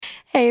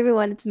Hey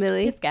everyone, it's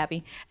Millie. It's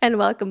Gabby. And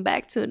welcome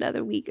back to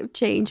another week of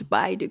Change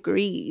by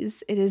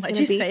Degrees. It is Why'd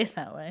going you to be say it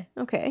that way?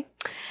 okay.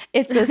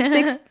 It's a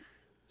six.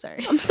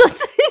 Sorry. I'm so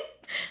sorry.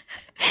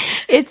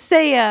 It's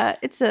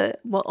a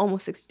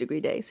almost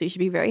 60-degree day, so you should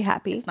be very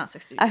happy. It's not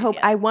 60 I degrees hope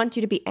yet. I want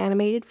you to be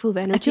animated, full of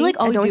energy. I feel like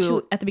all we don't do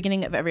you- at the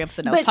beginning of every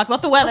episode now But- is talk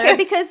about the weather. Okay,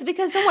 because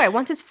don't worry.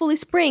 Once it's fully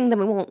spring, then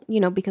we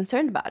won't be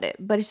concerned about it.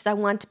 But it's just I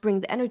want to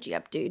bring the energy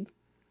up, dude.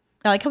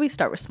 I like how we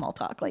start with small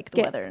talk, like the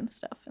Get- weather and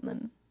stuff, and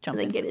then jump And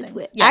then into get into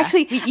things. it. Yeah,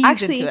 Actually- we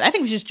ease into it. I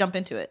think we should just jump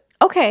into it.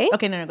 Okay.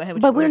 Okay, no, go ahead.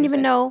 But we don't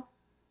even know.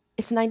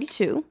 It's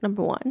 92,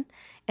 number one,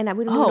 and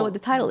we don't even know what the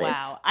title is.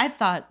 Wow, I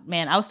thought,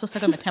 man, I was so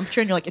stuck on the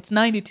temperature, and you're like, it's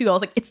 92. I was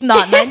like, it's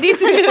not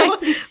 92.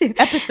 92.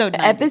 Episode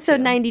 92.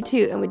 Episode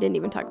 92, and we didn't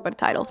even talk about a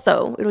title.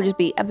 So it'll just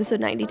be episode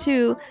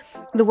 92.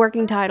 The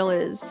working title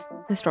is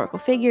Historical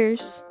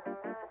Figures.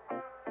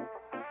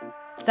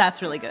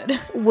 That's really good.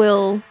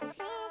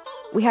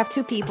 We have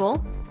two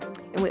people,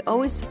 and we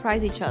always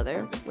surprise each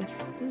other with,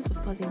 this is a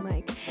fuzzy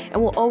mic,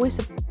 and we'll always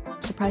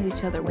surprise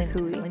each other with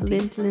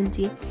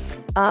Linty,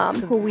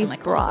 who in we've my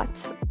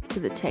brought to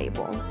the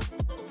table.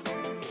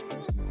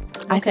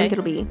 I think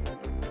it'll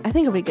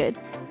be good.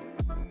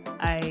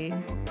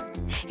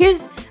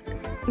 Here's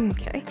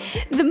okay.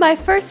 My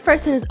first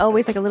person is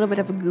always like a little bit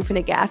of a goof and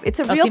a gaff. It's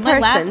a real person. My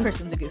last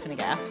person's a goof and a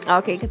gaff.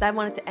 Okay, because I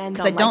wanted to end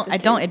on. I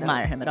don't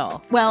admire him at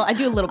all. Well, I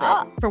do a little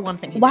bit for one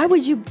thing. Why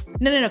would you?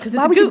 No, because it's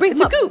Why a would you goof. bring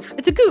It's him a goof.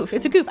 It's a goof.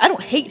 It's a goof. I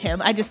don't hate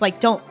him. I just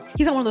don't.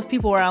 He's not one of those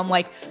people where I'm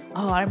like,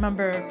 oh, I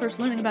remember first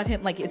learning about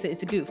him. Like, it's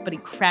a goof, but he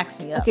cracks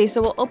me up. Okay,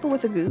 so we'll open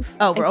with a goof.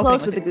 Oh, we're and opening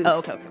close with a goof. Oh,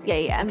 okay.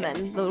 Yeah, and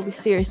then it'll be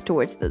serious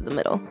towards the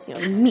middle.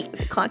 Meat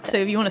with the content. So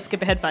if you want to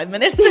skip ahead 5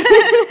 minutes,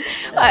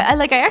 I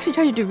actually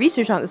tried to do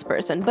research on this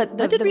person, but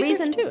I did the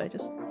research reason too.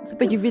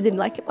 But you really didn't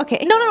like him.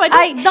 Okay. No,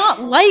 I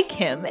don't like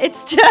him.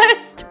 It's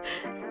just,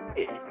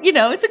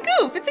 it's a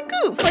goof. It's a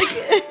goof.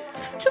 Like,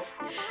 it's just,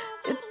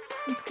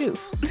 it's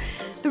goof.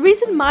 The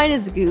reason mine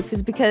is a goof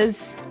is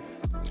because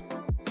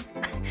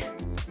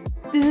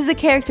this is a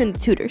character in the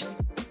Tudors.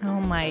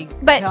 Oh my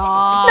But-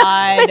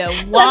 God.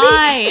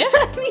 Why?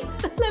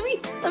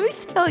 Let me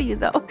tell you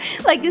though.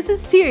 Like, this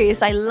is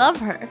serious. I love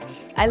her,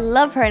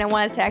 and I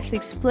wanted to actually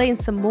explain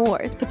some more.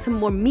 Put some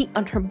more meat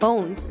on her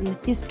bones in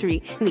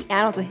the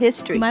annals of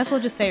history. You might as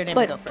well just say her name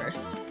But- and go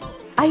first.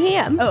 I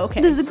am. Oh,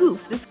 okay. This is the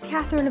goof. This is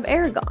Catherine of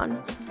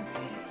Aragon.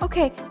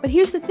 Okay, but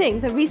here's the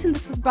thing. The reason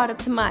this was brought up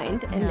to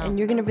mind, and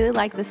you're gonna really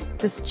like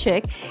this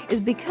chick, is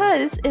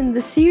because in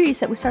the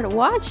series that we started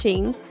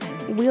watching,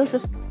 Wheels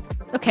of...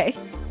 Okay.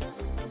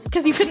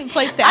 Because you couldn't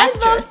place the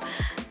actress.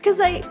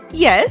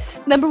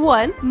 Yes, number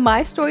one,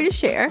 my story to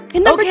share.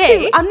 And number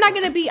two, I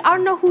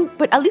don't know who,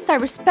 but at least I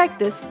respect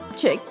this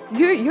chick.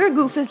 Your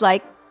goof is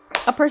like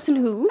a person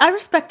who... I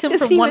respect him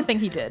for one thing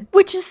he did.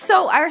 Which is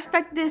I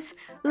respect this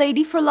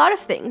lady for a lot of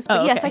things.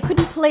 But yes, I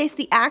couldn't place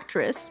the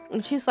actress.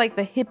 And she's like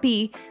the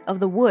hippie of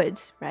the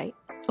woods, right?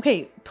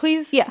 Okay,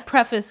 please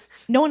preface,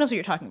 no one knows what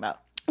you're talking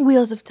about.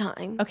 Wheels of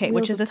Time. Okay,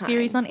 which is a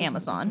series on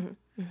Amazon.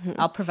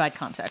 I'll provide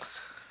context.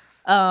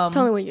 Tell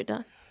me when you're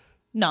done.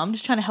 No, I'm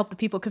just trying to help the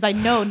people because I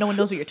know no one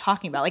knows what you're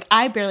talking about. Like,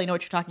 I barely know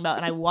what you're talking about,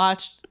 and I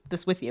watched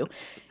this with you.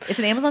 It's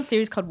an Amazon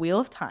series called Wheel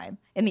of Time,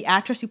 and the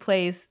actress who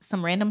plays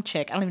some random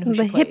chick, I don't even know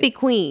who she plays. The hippie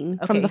queen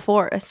from the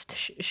forest.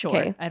 Sure,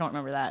 okay. I don't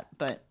remember that,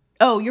 but...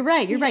 Oh, you're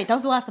right. That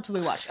was the last episode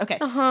we watched. Okay.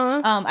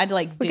 I had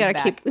to dig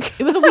back.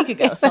 It was a week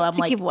ago, so I'm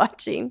like... keep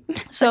watching.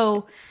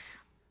 So,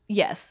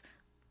 yes,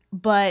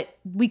 but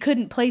we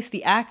couldn't place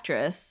the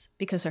actress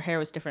because her hair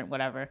was different,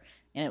 whatever,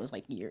 and it was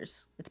like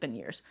years. It's been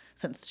years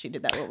since she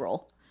did that little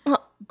role.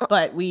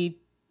 But we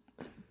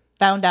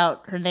found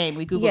out her name.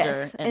 We Googled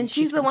her. And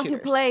she's the one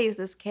Tudors. who plays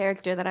this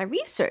character that I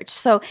researched.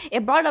 So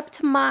it brought up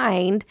to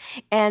mind.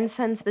 And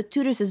since the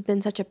Tudors has been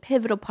such a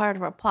pivotal part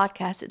of our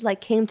podcast,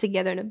 it came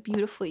together in a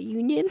beautiful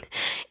union.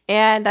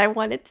 And I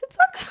wanted to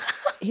talk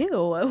about... Ew,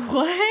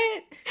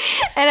 what?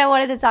 And I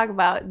wanted to talk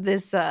about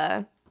this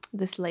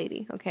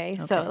lady, okay?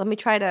 So let me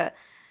try to...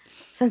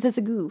 Since it's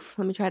a goof,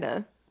 let me try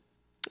to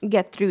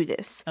get through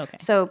this. Okay.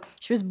 So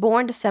she was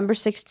born December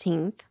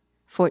 16th.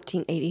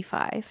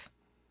 1485.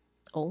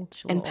 Old.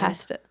 And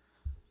passed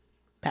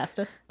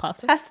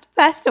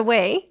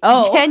away.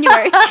 Oh.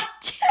 January. I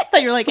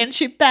thought you were like, and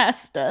she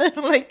passed.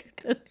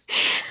 Like,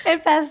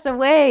 and passed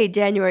away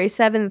January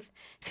 7th,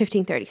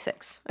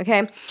 1536.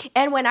 Okay.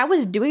 And when I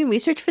was doing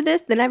research for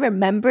this, then I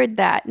remembered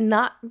that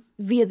not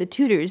via the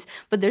Tudors,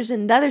 but there's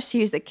another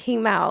series that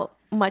came out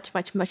much,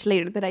 much, much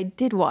later that I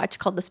did watch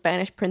called The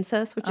Spanish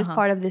Princess, which is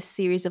part of this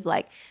series of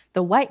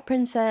the White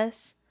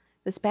Princess,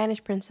 the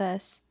Spanish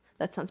Princess.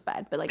 That sounds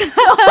bad, but it's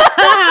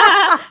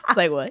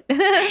like what?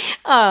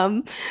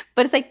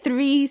 But it's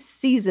 3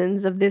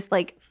 seasons of this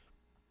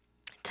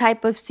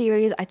type of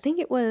series. I think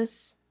it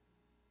was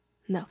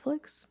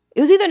Netflix.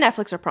 It was either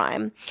Netflix or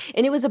Prime,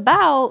 and it was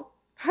about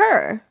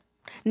her.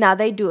 Now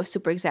they do a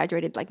super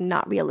exaggerated,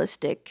 not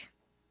realistic,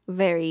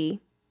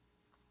 very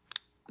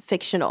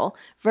fictional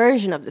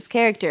version of this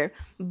character.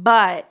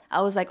 But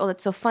I was like, oh,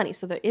 that's so funny.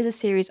 So there is a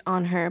series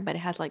on her, but it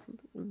has like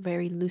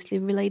very loosely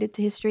related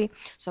to history.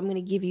 So I'm going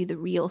to give you the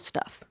real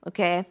stuff.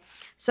 Okay.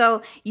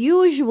 So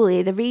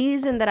usually the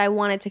reason that I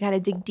wanted to kind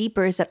of dig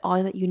deeper is that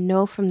all that you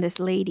know from this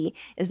lady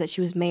is that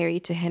she was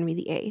married to Henry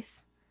VIII.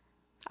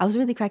 I was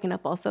really cracking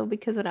up also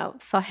because when I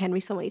saw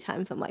Henry so many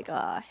times, I'm like,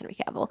 Henry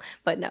Cavill.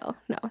 But no,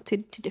 two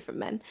different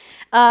men.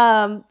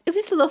 It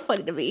was a little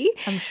funny to me.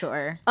 I'm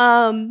sure.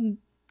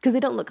 Because they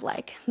don't look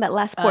like that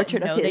last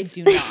portrait of his.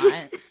 No, they do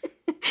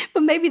not.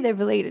 But maybe they're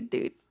related,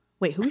 dude.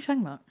 Wait, who are you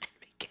talking about?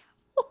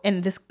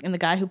 And the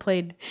guy who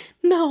played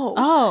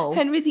No.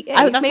 Henry VIII.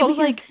 That's maybe what I was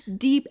like.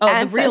 Deep Oh,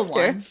 ancestor. the real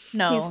one.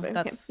 No, He's from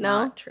that's him. No?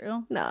 not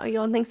true. No, you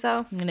don't think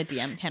so? I'm gonna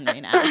DM Henry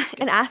and ask.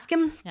 And ask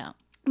him. Yeah.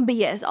 But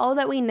yes, all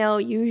that we know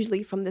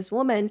usually from this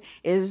woman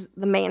is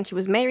the man she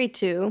was married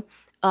to,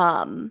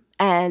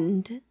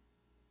 and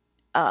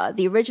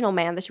the original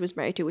man that she was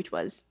married to, which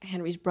was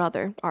Henry's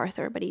brother,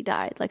 Arthur, but he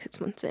died like 6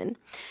 months in,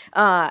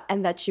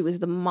 and that she was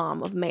the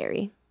mom of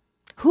Mary,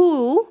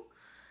 who,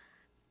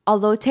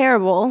 although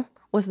terrible,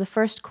 was the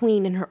first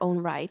queen in her own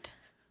right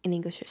in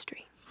English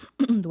history.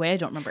 The way I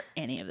don't remember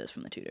any of this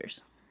from the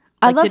Tudors.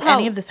 I Like, love did how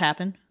any of this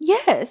happen?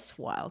 yes. It's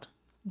wild.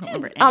 I don't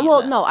remember any of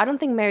Well, that. no, I don't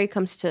think Mary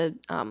comes to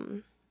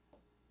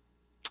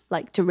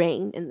like to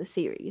reign in the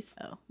series.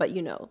 Oh. But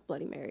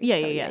Bloody Mary.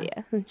 Yeah, so, yeah.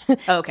 yeah.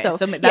 Okay,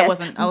 so that yes.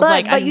 wasn't. I was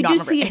like, I but do you not do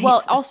remember see. any Well,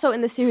 of this. also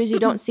in the series, you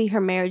don't see her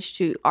marriage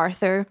to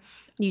Arthur.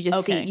 You just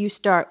Okay. see. You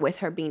start with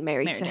her being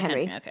married to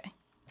Henry. Okay.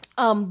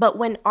 But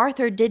when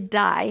Arthur did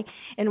die,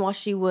 and while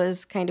she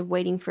was kind of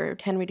waiting for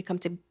Henry to come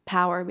to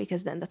power,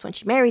 because then that's when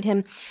she married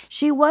him,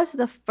 she was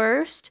the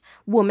first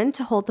woman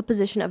to hold the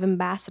position of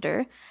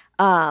ambassador.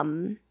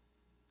 And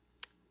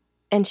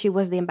she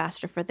was the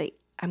ambassador for the,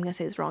 I'm going to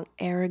say this wrong,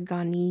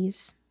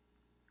 Aragonese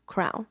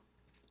crown,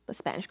 the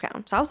Spanish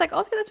crown. So I was like,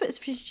 okay, that's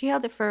what she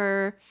held it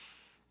for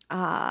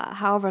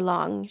however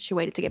long she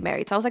waited to get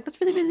married. So I was like, that's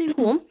really, really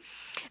cool.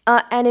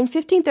 And in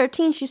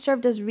 1513, she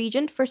served as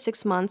regent for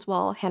 6 months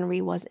while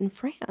Henry was in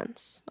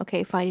France,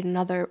 okay, fighting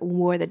another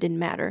war that didn't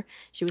matter.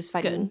 She was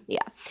fighting,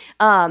 yeah.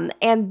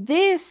 And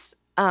this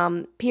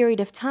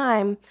period of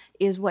time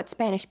is what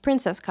Spanish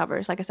Princess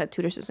covers. Like I said,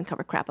 Tudors doesn't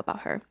cover crap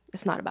about her.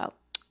 It's not about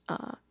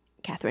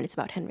Catherine, it's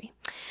about Henry.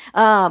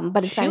 But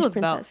in She Spanish looked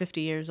Princess. about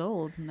 50 years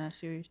old in that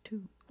series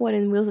too. What,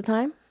 in Wheels of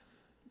Time?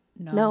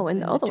 No, in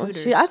the other one.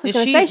 Tudors. I was going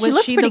to say, she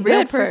looks pretty the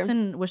real good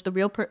person? Was the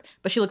real person?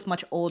 But she looks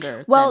much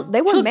older. Well, than,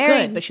 they were she looked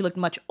married- good, but she looked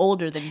much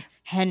older than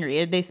Henry.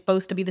 Are they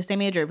supposed to be the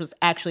same age, or was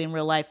actually in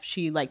real life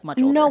she like much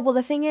older? No, well,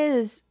 the thing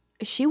is,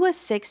 she was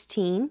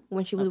 16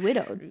 when she was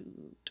widowed.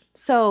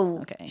 So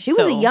Okay, she was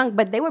a so young,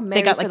 but they were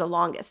married got, for like- the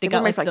longest. they They got,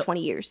 were married like, for like the-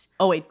 20 years.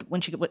 Oh wait, when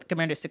she got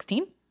married at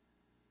 16?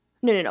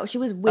 No. She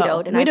was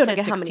widowed, and widowed I at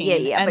forget how many.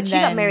 16, Yeah. But and she got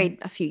then married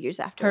a few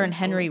years after. Her and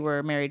Henry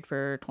were married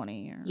for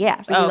 20 years.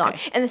 Yeah, really long.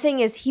 okay. And the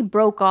thing is, he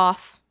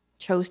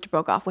chose to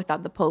broke off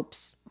without the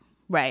Pope's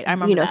Right, I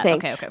remember that.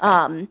 thing.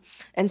 Okay.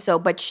 And so,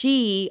 but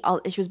she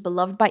was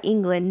beloved by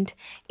England,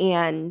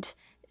 and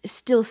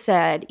still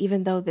said,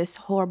 even though this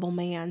horrible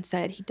man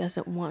said he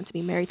doesn't want to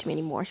be married to me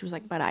anymore, she was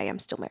like, but I am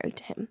still married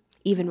to him,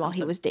 even while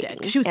he was dating.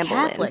 'Cause she was Anne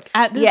Boleyn. Catholic.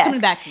 This is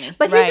coming back to me.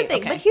 But here's Right, the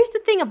thing. okay. But here's the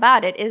thing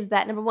about it is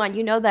that, number one,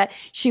 you know that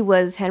she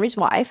was Henry's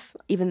wife,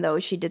 even though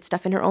she did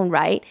stuff in her own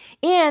right,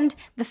 and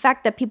the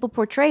fact that people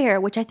portray her,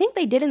 which I think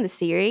they did in the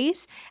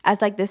series,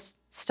 as like this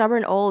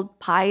stubborn old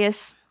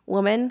pious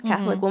woman,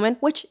 Catholic woman,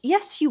 which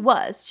yes, she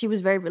was. She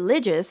was very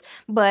religious,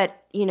 but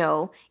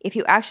if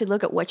you actually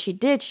look at what she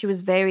did, she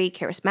was very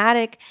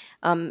charismatic,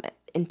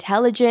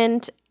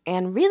 intelligent,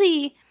 and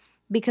really,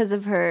 because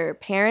of her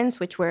parents,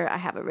 which were, I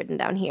have it written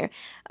down here,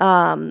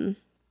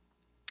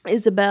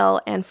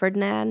 Isabel and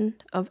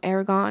Ferdinand of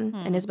Aragon,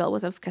 and Isabel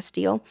was of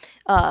Castile,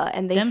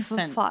 and they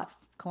sent fought.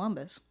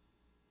 Columbus.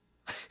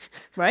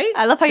 Right?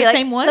 I love how the you're like,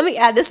 same one? let me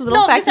add this little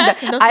No, I'm fact. just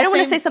asking. In there. Those I the don't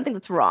want to same- say something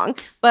that's wrong,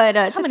 but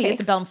it's How many okay.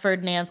 Isabel and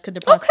Ferdinands could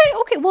there possibly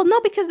Okay. Well, no,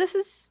 because this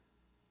is.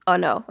 Oh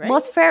no. Right? Well,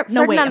 it's No, wait,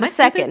 Ferdinand am I the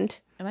stupid?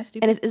 second, Am I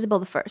stupid? and it's Isabel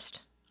the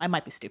first. I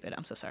might be stupid.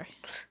 I'm so sorry.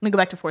 Let me go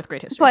back to 4th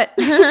grade history. But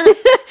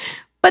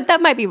but that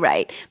might be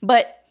right.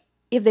 But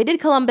if they did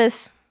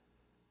Columbus,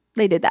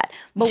 they did that.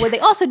 But what they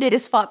also did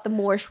is fought the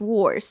Moorish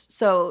Wars.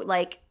 So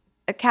like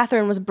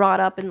Catherine was brought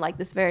up in like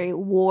this very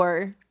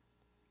war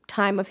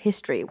time of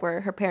history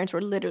where her parents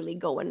were literally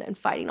going and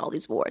fighting all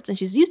these wars, and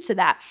she's used to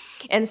that.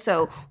 And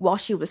so while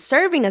she was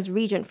serving as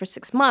regent for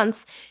 6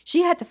 months,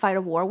 she had to fight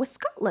a war with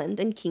Scotland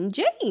and King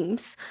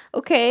James.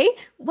 Okay,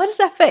 what is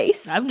that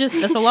face?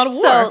 that's a lot of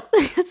war. So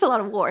it's a lot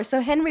of war.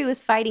 So Henry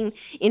was fighting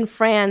in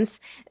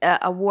France,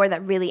 a war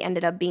that really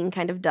ended up being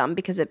kind of dumb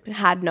because it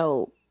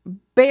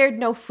bared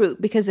no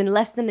fruit, because in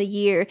less than a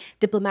year,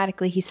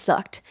 diplomatically, he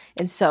sucked.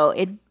 And so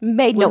it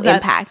made no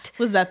impact.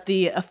 Was that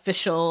the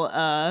official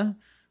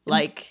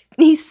like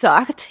he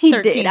sucked. He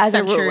 13th did as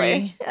a ruler.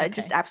 century.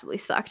 Just absolutely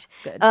sucked.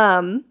 Good.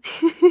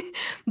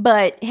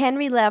 But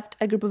Henry left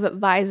a group of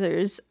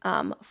advisors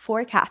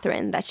for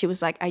Catherine that she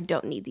was like, I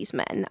don't need these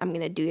men. I'm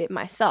going to do it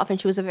myself. And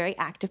she was a very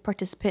active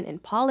participant in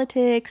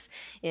politics,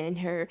 in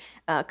her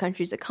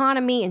country's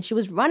economy, and she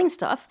was running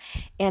stuff,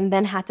 and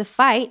then had to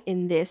fight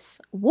in this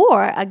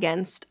war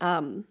against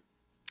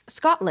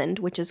Scotland,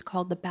 which is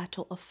called the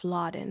Battle of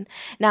Flodden.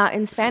 Now,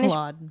 in Spanish,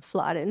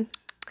 Flodden.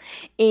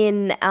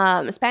 In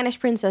Spanish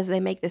Princess, they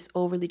make this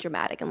overly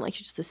dramatic and like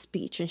just a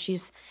speech, and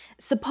she's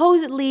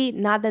supposedly,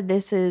 not that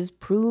this is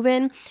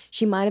proven,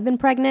 she might have been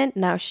pregnant.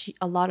 Now,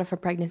 a lot of her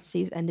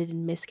pregnancies ended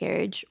in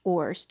miscarriage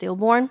or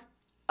stillborn,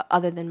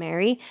 other than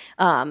Mary.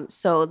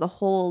 So the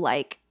whole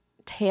like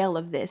tale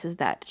of this is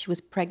that she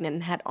was pregnant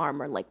and had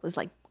armor, like was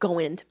like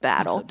going into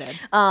battle. I'm so dead.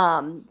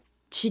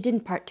 She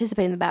didn't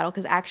participate in the battle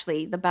because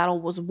actually the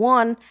battle was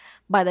won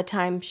by the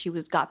time she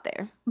got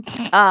there.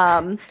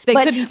 They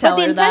couldn't tell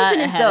her that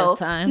ahead of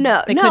time.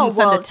 No, they couldn't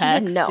send a she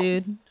didn't text, know.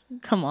 dude.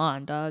 Come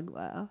on, dog.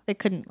 Wow, they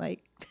couldn't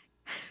like.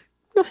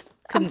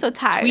 I'm so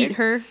tired. Tweet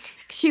her.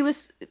 She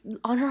was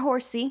on her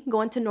horsey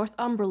going to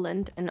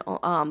Northumberland and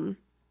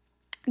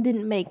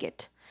didn't make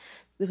it.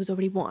 It was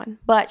already won,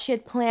 but she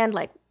had planned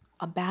like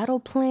a battle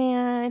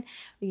plan,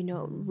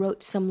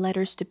 wrote some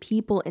letters to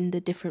people in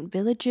the different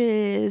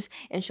villages,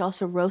 and she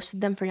also roasted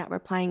them for not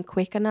replying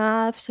quick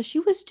enough. So she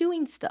was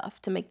doing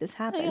stuff to make this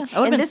happen. Yeah. I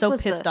would have been so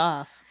pissed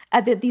off.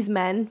 These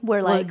men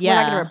were like, we're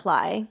not going to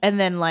reply. And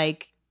then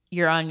like,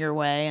 you're on your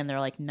way, and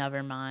they're like,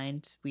 never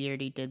mind, we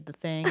already did the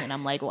thing. And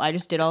I'm like, well, I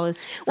just did all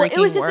this freaking Well, it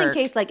was just work.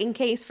 in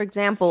case, for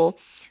example,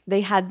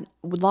 they had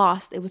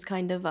lost, it was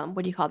kind of,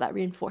 what do you call that,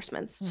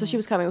 reinforcements. So she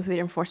was coming with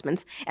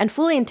reinforcements and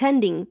fully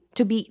intending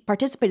to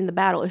participate in the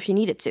battle if she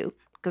needed to.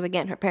 Because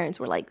again, her parents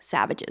were like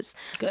savages.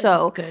 Good,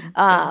 so, good.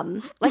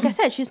 Like I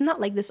said, she's not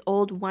like this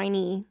old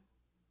whiny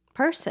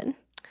person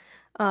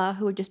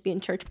who would just be in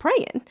church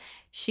praying.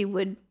 She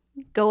would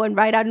go and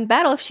ride out in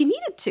battle if she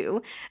needed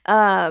to.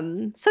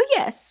 So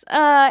yes,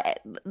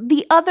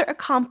 the other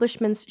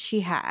accomplishments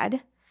she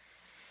had,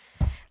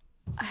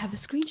 I have a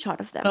screenshot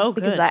of them. Oh,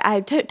 because good.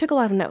 I took a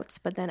lot of notes,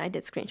 but then I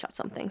did screenshot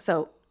something.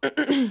 So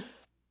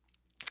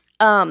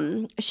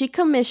she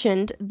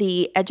commissioned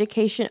the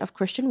education of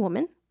Christian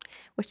women,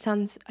 which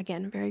sounds,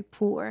 again, very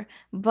poor.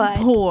 But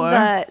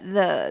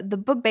the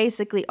book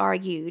basically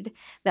argued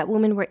that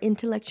women were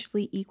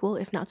intellectually equal,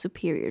 if not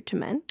superior to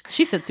men.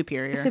 She said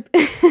superior.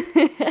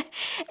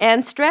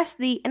 And stressed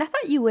and I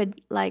thought you would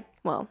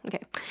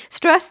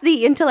stress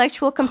the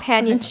intellectual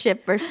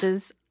companionship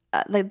versus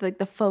like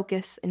the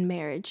focus in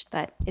marriage,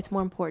 that it's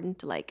more important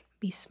to like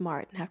be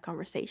smart and have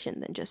conversation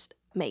than just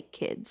make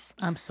kids.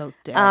 I'm so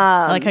dead.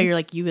 I like how you're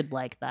like, you would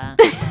like that.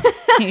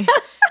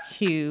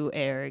 You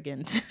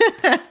arrogant. So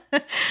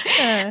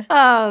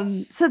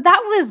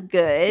that was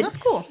good. That's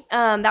cool.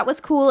 That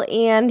was cool.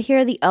 And here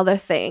are the other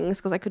things,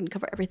 because I couldn't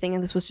cover everything,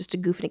 and this was just a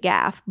goof and a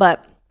gaff.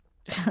 But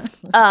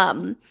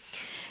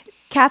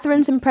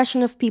Catherine's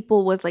impression of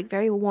people was like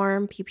very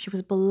warm. She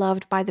was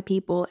beloved by the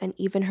people, and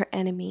even her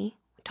enemy,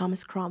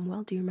 Thomas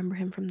Cromwell. Do you remember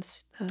him from the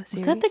series?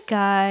 Was that the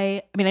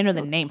guy? I mean, I know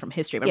the name from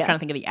history, but I'm trying to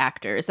think of the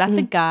actor. Is that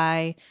the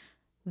guy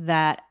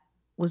that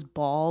was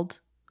bald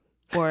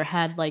or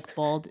had like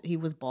bald? He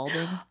was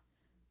balding.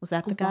 Was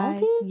that the guy?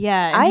 Balding?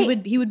 Yeah,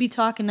 and he would be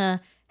talking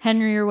to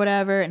Henry or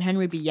whatever, and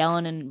Henry would be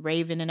yelling and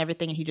raving and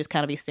everything, and he'd just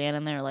kind of be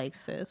standing there like,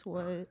 sis,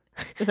 what?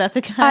 Was that the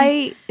guy?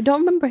 I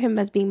don't remember him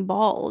as being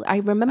bald. I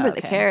remember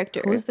the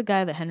character. Who was the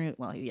guy that Henry?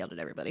 Well, he yelled at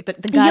everybody,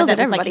 but the guy that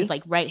was like his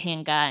like right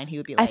hand guy, and he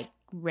would be like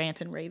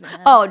ranting, raving.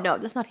 Oh no,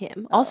 that's not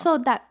him. Also,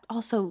 that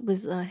also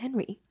was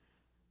Henry.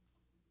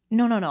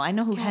 No. I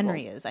know who Cavill.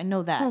 Henry is. I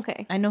know that.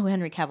 Okay. I know who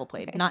Henry Cavill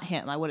played. Okay. Not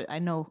him. I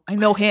know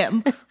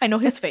him. I know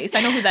his face. I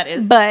know who that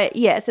is. But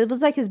yes, it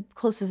was like his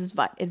closest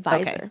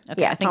advisor.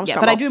 Okay. Yeah, I think Thomas but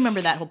Cromwell. I do remember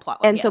that whole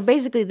plot line. And so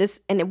basically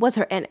and it was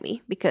her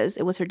enemy because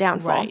it was her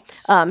downfall.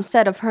 Right.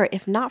 Said of her,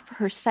 if not for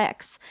her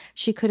sex,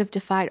 she could have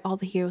defied all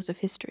the heroes of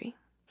history.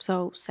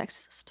 So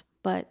sexist,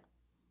 but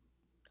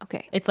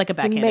okay. It's like a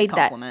backhanded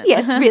compliment.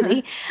 Yes,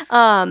 really.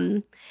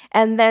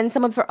 And then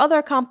some of her other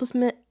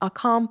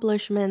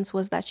accomplishments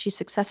was that she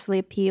successfully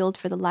appealed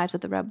for the lives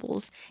of the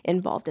rebels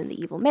involved in the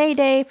evil May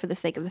Day for the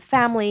sake of the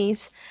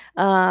families,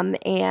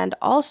 and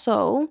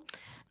also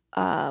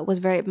was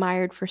very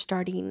admired for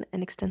starting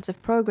an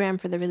extensive program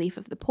for the relief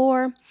of the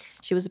poor.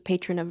 She was a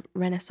patron of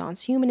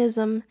Renaissance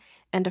humanism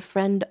and a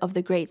friend of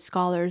the great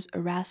scholars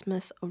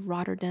Erasmus of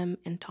Rotterdam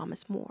and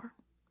Thomas More.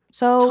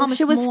 So Thomas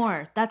she was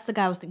More. That's the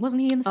guy I was thinking.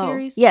 Wasn't he in the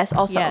series? Yes,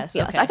 also. Yes.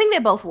 Okay. I think they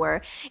both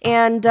were.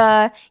 And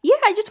I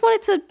just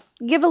wanted to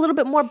give a little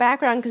bit more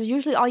background because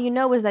usually all you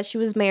know is that she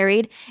was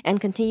married and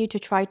continued to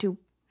try to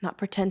not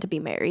pretend to be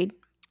married.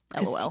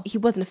 Because he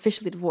wasn't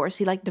officially divorced.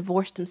 He like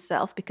divorced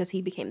himself because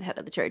he became the head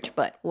of the church,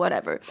 but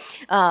whatever.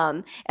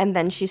 And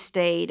then she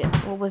stayed,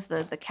 what was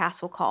the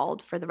castle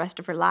called for the rest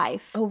of her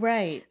life? Oh,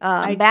 right.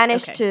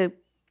 Banished to,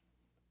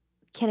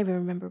 can't even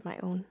remember my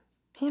own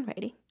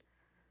handwriting.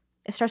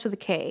 It starts with a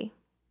K.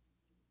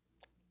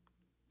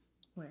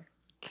 Where?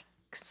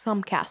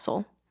 Some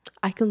castle.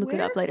 I can look it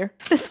up later.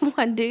 This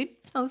one, dude.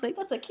 I was like,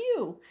 That's a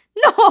Q.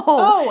 no.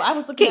 Oh, I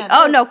was looking King, at.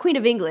 oh no, Queen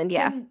of England.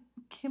 Yeah.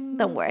 Kim,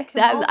 Don't worry.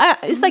 Kim-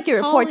 It's like your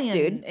reports,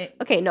 Kimtalion. dude.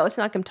 Okay, no, it's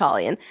not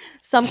Kimtalion.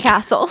 Some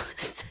castle.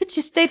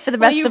 She stayed for the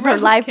Well, rest you of her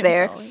wrote life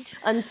there Kimtalion.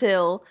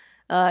 until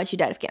she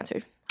died of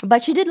cancer.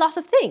 But she did lots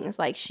of things.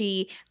 Like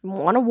she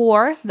won a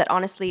war that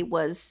honestly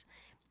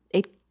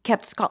it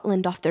kept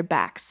Scotland off their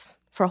backs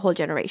for a whole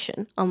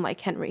generation,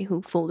 unlike Henry,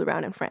 who fooled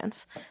around in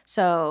France.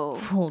 So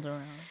Fooled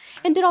around.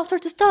 and did all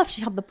sorts of stuff.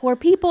 She helped the poor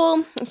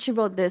people. She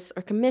wrote this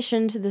or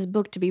commissioned this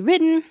book to be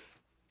written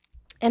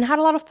and had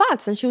a lot of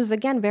thoughts. And she was,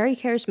 again, very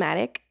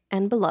charismatic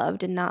and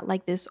beloved and not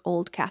like this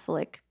old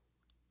Catholic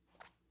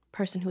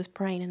person who was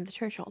praying in the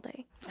church all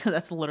day.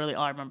 That's literally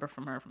all I remember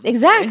from her. From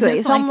Exactly.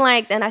 It's So I'm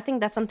like, and I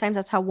think that sometimes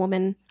that's how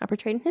women are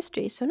portrayed in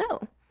history. So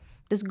no.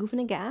 This goof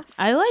and a gaff.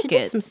 I like she it.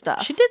 did some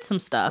stuff. She did some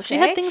stuff. She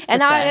Okay? had things to and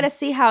now say. I gotta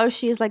see how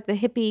she's like the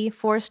hippie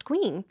forest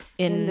queen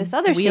in this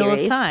other Wheel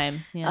series. of Time.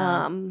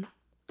 Yeah.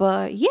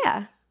 But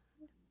yeah,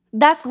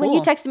 that's when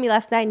you Cool. texted me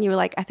last night and you were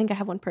like, I think I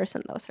have one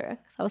person that was her.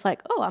 So I was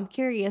like, oh, I'm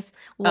curious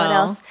what Oh.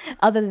 else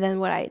other than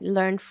what I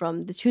learned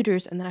from the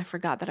Tudors. And then I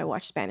forgot that I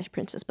watched Spanish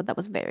Princess, but that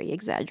was very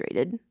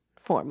exaggerated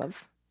form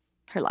of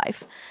her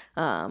life.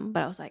 But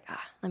I was like,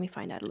 let me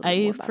find out a little bit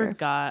more I about her.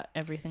 forgot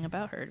everything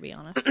about her, to be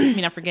honest. I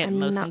mean, I forget I'm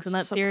most not things in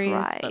that series,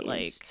 but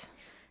like, surprised.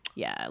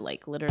 yeah,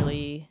 like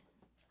literally,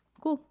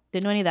 cool.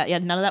 Didn't know any of that. Yeah,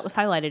 none of that was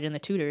highlighted in the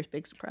Tudors.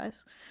 Big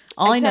surprise.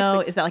 All I know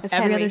Except is that like it's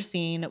every Henry. other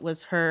scene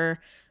was her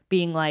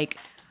being like,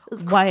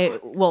 why?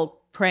 Well,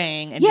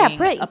 praying and Yeah, being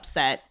praying.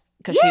 upset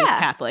because she was Yeah.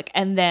 Catholic,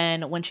 and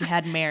then when she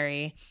had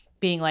Mary.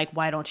 Being like,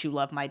 why don't you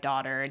love my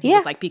daughter? And he Yeah.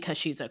 was like, because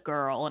she's a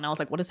girl. And I was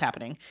like, what is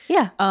happening?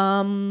 Yeah.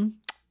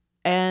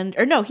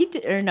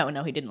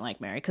 He didn't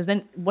like Mary because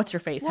then what's her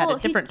face had Well, a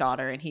different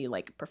daughter and he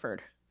like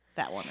preferred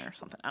that one or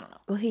something. I don't know.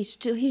 Well, he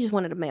just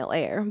wanted a male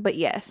heir, but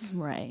yes.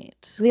 Right.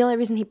 The only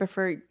reason he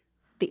preferred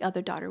the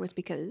other daughter was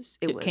because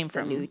it was came the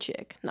from- new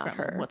chick, not from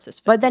her. what's his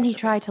fa- But then he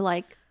what's her tried face. to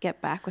like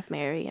get back with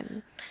Mary,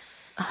 and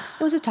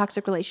it was a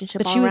toxic relationship.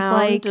 But all she was around,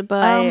 like,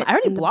 but I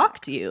already in the-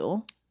 blocked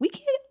you. We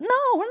can't. No,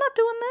 we're not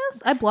doing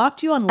this. I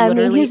blocked you on I mean,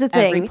 literally here's the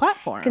every thing.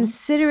 platform.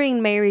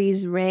 Considering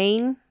Mary's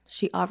reign,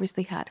 she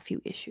obviously had a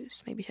few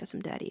issues. Maybe she had some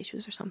daddy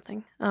issues or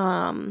something.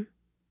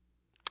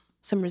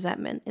 Some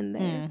resentment in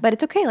there. But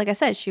it's okay. Like I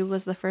said, she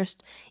was the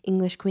first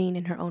English queen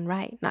in her own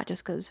right, not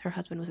just because her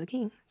husband was the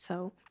king.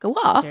 So go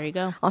off. There you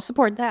go. I'll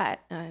support that.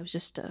 It was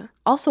just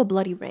also a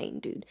bloody reign,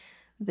 dude.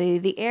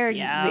 The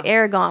Yeah.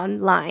 Aragon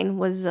line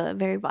was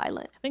very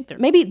violent. I think they're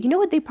Maybe you know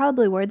what they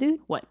probably were, dude?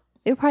 what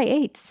They were probably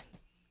 8s.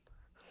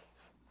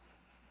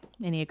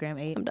 Enneagram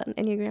 8. I'm done.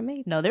 Enneagram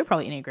 8s. No, they're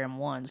probably Enneagram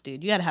 1s,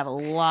 dude. You got to have a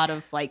lot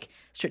of like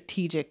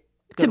strategic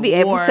to go be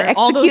able war, to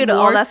all those execute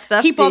all wars, that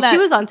stuff. Keep Dude, all that. She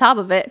was on top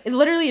of it. It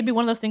literally, it'd be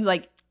one of those things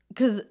like,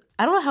 because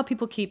I don't know how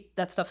people keep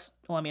that stuff.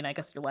 Well, I mean, I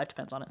guess your life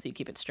depends on it, so you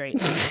keep it straight.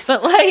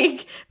 But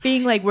like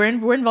being like, we're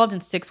involved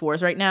in 6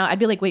 wars right now. I'd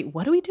be like, wait,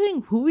 what are we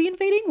doing? Who are we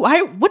invading?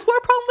 Why? What's our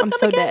problem with I'm them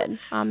so again? dead.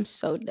 I'm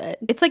so dead.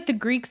 It's like the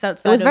Greeks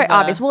outside. It was very of,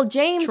 obvious. Well,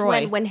 James,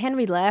 Troy. when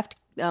Henry left,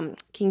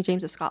 King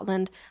James of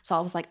Scotland, so I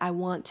was like, I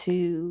want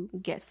to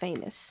get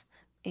famous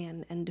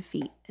and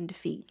defeat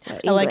I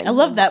England.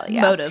 love that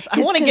Yeah. motive. I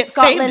 'Cause- want to 'cause get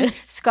Scotland.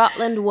 famous.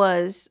 Scotland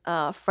was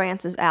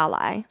France's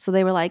ally, so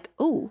they were like,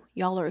 "Ooh,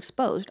 y'all are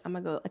exposed. I'm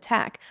gonna go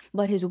attack."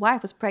 But his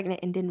wife was pregnant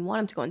and didn't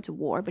want him to go into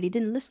war, but he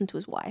didn't listen to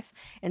his wife,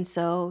 and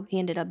so he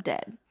ended up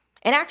dead.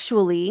 And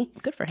actually,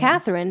 Good for him.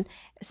 Catherine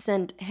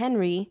sent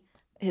Henry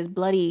his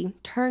bloody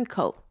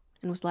turncoat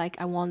and was like,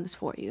 "I won this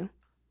for you.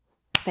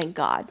 Thank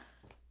God.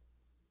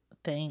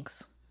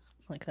 Thanks.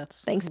 Like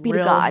that's Thanks be to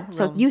real- God."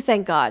 So real- you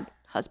thank God,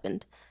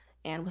 husband,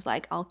 and was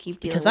like, "I'll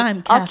keep dealing. Because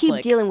I'm I'll keep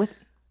Catholic. dealing with."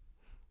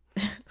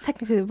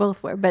 Technically, they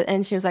both were, but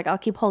and she was like, "I'll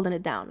keep holding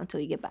it down until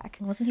you get back."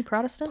 wasn't he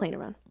Protestant? Playing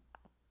around.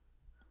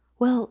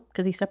 Well,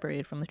 Because he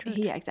separated from the church.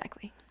 yeah,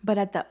 exactly. But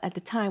at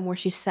the time where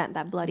she sent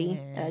that bloody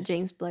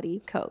James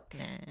bloody coat,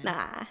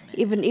 nah.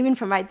 Even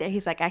from right there,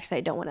 he's like, actually,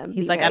 I don't want to.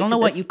 He's like, I don't know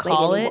what you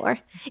call it,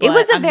 It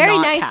was a I'm very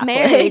not nice Catholic.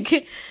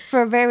 marriage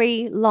for a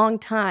very long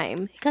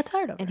time, He got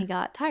tired of her. and he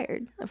got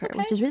tired of her, okay.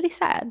 which is really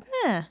sad.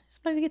 Yeah,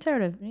 sometimes you get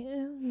tired of.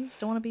 You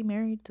just don't want to be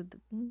married to the.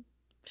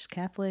 She's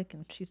Catholic,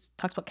 and she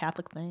talks about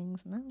Catholic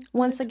things. No.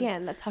 Once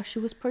again, that's how she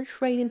was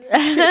portrayed in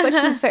history, but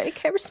she was very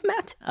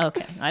charismatic.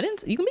 Okay, I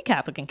didn't. You can be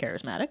Catholic and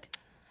charismatic.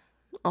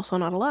 Also,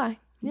 not a lie,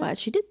 Yeah. but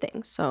she did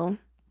things. So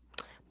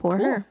poor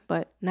Cool. her.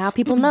 But now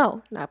people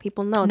know. Now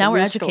people know. Now the we're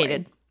real story.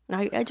 educated.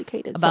 Now you're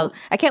educated. About- So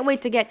I can't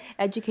wait to get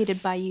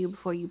educated by you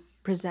before you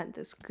present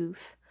this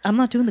goof. I'm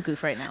not doing the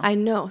goof right now. I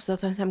know, so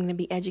that's why I'm going to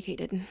be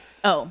educated.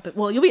 Oh, but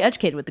well, you'll be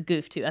educated with the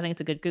goof too. I think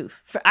it's a good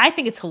goof. I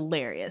think it's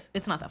hilarious.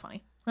 It's not that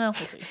funny. Well,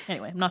 we'll see.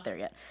 Anyway, I'm not there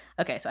yet.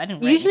 Okay, so I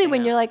didn't. Write Usually, anything when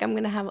down. you're like, I'm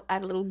going to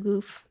add a little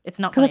goof. it's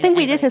not Because I funny to think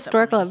we did anybody except for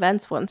historical me.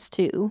 events once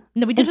too.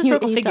 No, we did And you-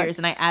 historical and you figures,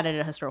 and I added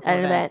a historical An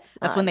event. event.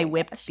 That's Oh when they my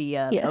whipped gosh. the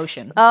Yes.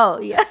 ocean. Oh,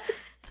 yeah.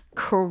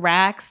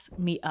 Cracks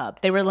me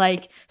up. They were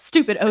like,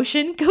 "Stupid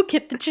ocean, go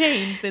get the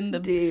chains!" And the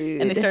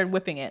Dude. and they started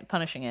whipping it,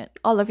 punishing it.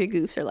 All of your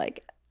goofs are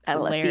like out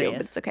of left field, but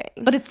hilarious. it's okay.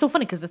 But it's so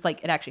funny because it's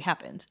like it actually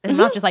happened, and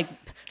not just like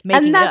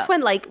making And that's it up.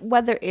 when, like,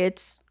 whether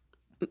it's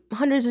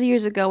hundreds of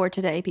years ago or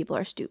today, people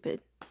are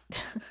stupid.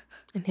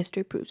 And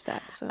history proves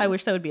that. So I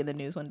wish that would be in the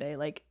news one day.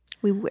 Like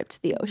we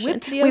whipped the ocean.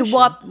 Whipped the We ocean.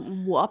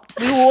 whopped.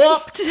 we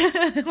whooped.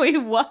 We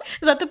whooped.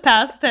 Is that the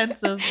past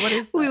tense of what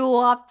is that? We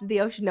whopped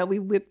the ocean. No, we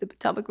whipped the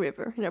Potomac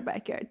River in our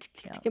backyard.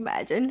 Can you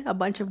imagine a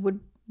bunch of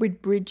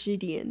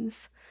Woodbridgians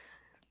Is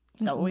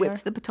that what we whipped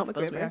are? the Potomac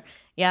Suppose we River? are.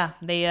 Yeah,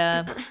 they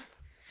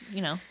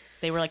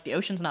they were like, the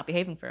ocean's not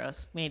behaving for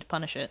us. We need to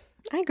punish it.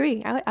 I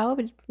agree. I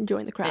would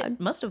join the crowd. It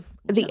must have.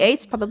 The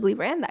Eights probably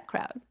ran that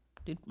crowd.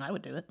 Dude, I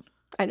would do it.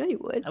 I know you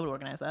would. I would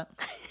organize that.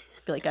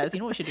 Be like, guys, you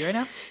know what we should do right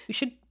now? We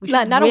should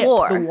Not a whip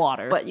war, the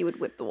water. but you would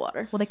whip the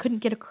water. Well, they couldn't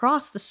get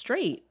across the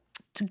strait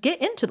to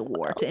get into the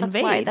war to that's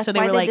invade. why- that's so they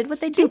why were they like, did what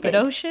they stupid did.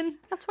 ocean.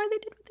 That's why they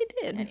did what they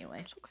did.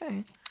 Anyway,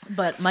 Okay.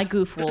 but my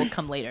goof will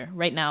come later.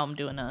 Right now, I'm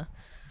doing a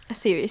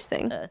serious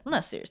thing. well, not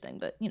a serious thing,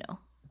 but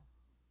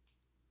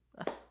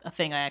a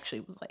thing I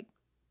actually was like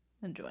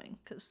enjoying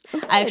because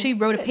I actually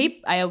wrote a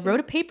paper. I wrote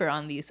a paper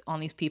on these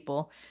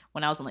people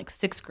when I was in like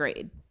 6th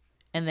grade,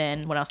 and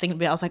then when I was thinking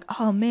about it, I was like,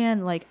 oh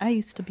man, like I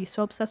used to be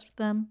so obsessed with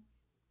them.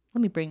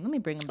 Let me bring them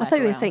back. I thought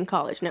you were around. saying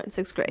college. No, in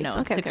 6th grade. No,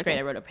 in Okay, 6th okay, grade, okay.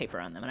 I wrote a paper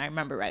on them, and I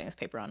remember writing this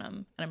paper on them,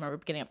 and I remember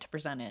getting up to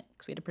present it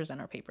because we had to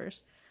present our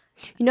papers.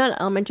 You know, in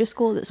elementary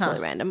school, this is really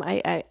random.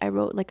 I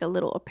wrote like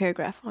a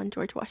paragraph on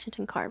George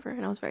Washington Carver,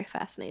 and I was very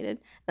fascinated.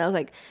 And I was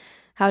like,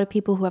 how do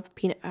people who have a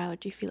peanut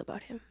allergy feel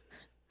about him?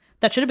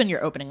 That should have been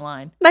your opening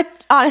line.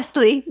 But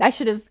honestly, I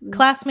should have.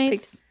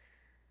 Classmates,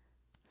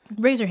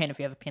 raise your hand if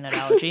you have a peanut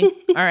allergy.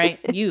 All right,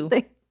 you.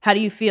 How do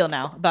you feel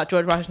now about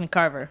George Washington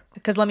Carver?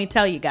 Because let me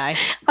tell you, guy.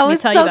 I let me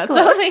was tell so you about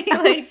close. something.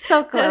 I was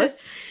so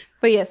close.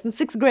 But yes, in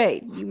 6th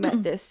grade, you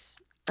met this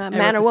I man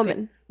wrote or this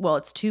woman. well,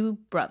 it's 2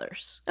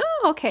 brothers.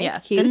 Oh, okay. Yeah,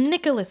 Cute. the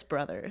Nicholas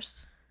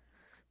brothers.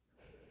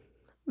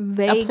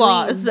 Vaguely,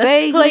 Applause.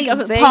 Vaguely, Like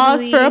a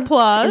pause for vaguely,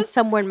 applause. And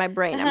somewhere in my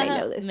brain, I may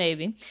know this.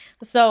 Maybe.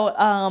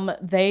 So,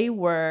 they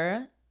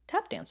were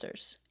tap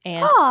dancers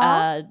and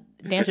Aw.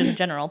 dancers in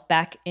general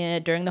back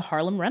during the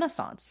Harlem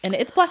Renaissance, and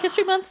it's Black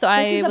History Month, so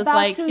I This is was about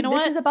like, to, you know this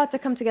what? is about to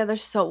come together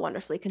so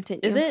wonderfully.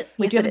 Continue. Is it?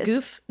 Wait, Yes, do you have it a is.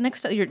 goof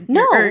next to your?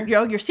 No.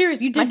 Your serious.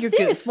 You did My your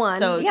serious goof. one.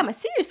 So Yeah, my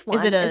serious one.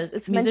 is it a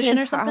it's musician mentioned in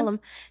or something? Harlem.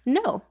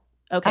 No.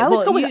 Okay. I always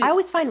well, go with. I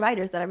always find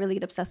writers that I really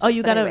get obsessed with. Oh,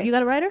 you but got anyway,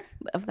 a writer?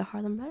 of the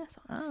Harlem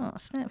Renaissance. Oh,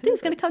 snap. Dude,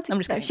 it's gonna come I'm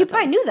just together. kidding. She Don't tell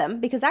probably me. knew them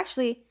because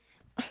actually,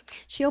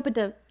 she opened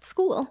a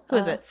school. Who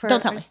is it?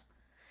 Don't tell me.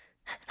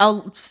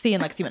 I'll see you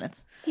in like a few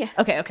minutes. Yeah.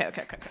 Okay. I Okay, love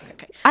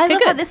how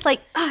good. this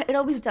it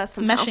always does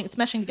somehow. It's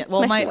meshing together. It's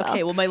Well,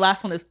 meshing my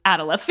last one is out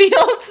of left field.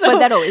 So. But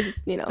that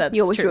always, That's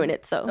you always true. ruin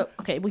it. So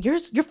Oh, okay, well, your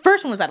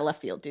first one was out of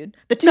left field, dude.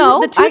 The two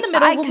in the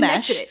middle will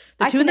mesh. connected it.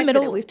 The two in the connected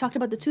middle. it. We've talked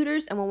about the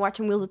tutors, and we're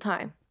watching Wheels of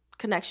Time.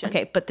 Connection.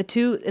 Okay, but the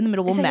two in the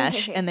middle will Hey, hey, hey,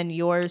 mesh, hey. and then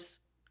yours,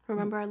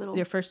 Remember our little.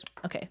 your first.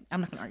 Okay, I'm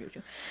not gonna argue with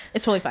you.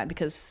 It's totally fine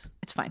because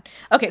it's fine.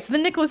 Okay, so the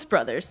Nicholas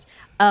brothers.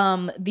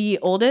 The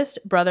oldest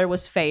brother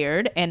was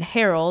Fayard, and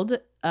Harold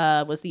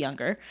was the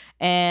younger.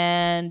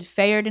 And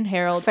Fayard and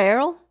Harold.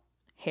 Farrell?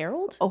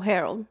 Harold? Oh,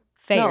 Harold.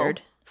 Fayard.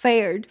 No.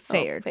 Fayard.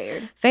 Fayard. Oh,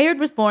 Fayard. Fayard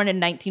was born in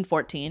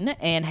 1914,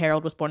 and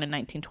Harold was born in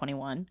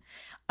 1921.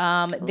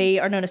 They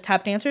are known as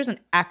tap dancers and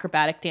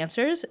acrobatic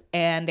dancers,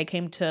 and they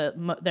came to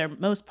their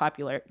most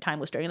popular time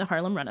was during the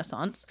Harlem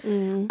Renaissance.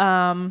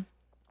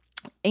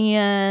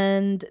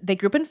 And they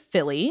grew up in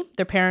Philly.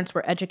 Their parents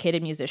were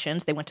educated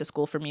musicians. They went to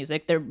school for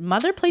music. Their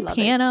mother played Love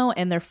it. piano,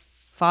 and their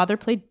father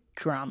played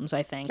drums,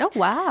 I think. Oh,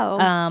 wow.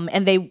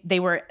 And they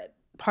were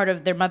part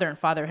of their mother and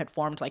father had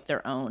formed like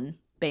their own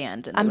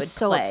band, and they I'm would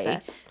so play.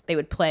 obsessed. They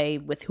would play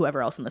with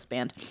whoever else in this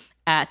band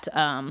at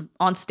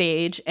on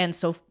stage. And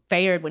so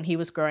Fayard, when he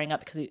was growing up,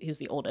 because he was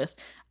the oldest,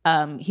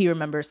 he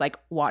remembers like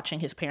watching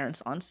his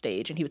parents on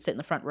stage, and he would sit in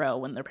the front row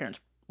when their parents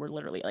were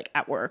literally like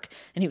at work,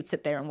 and he would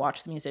sit there and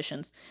watch the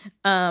musicians.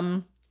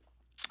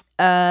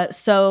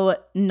 So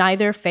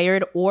neither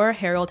Fayard or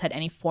Harold had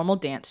any formal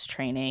dance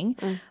training.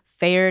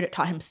 Fayard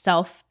taught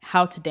himself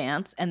how to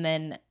dance, and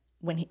then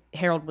when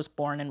Harold was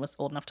born and was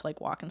old enough to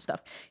like walk and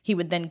stuff, he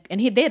would then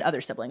they had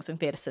other siblings. I think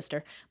they had a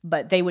sister,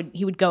 but he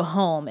would go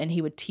home and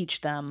he would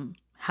teach them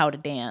how to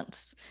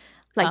dance.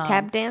 Like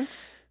tap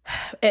dance?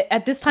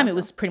 At this time, it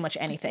was pretty much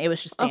anything. It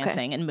was just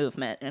dancing and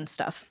movement and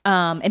stuff.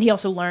 And he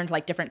also learned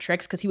like different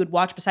tricks because he would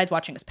watch. Besides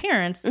watching his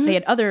parents, they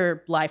had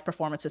other live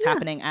performances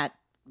happening at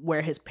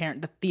where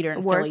the theater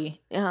in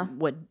Philly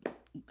would.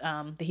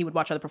 He would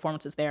watch other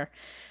performances there,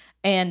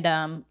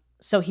 and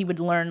so he would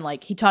learn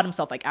like he taught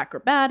himself like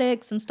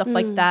acrobatics and stuff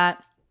like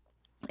that.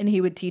 And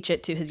he would teach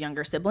it to his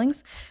younger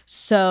siblings.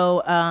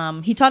 So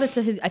he taught it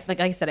to his.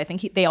 Like I said, I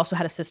think they also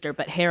had a sister,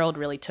 but Harold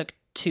really took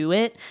to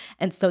it,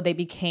 and so they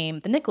became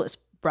the Nicholas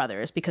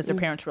brothers because their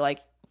parents were like,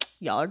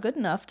 "Y'all are good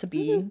enough to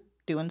be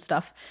doing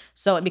stuff."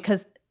 So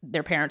because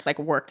their parents like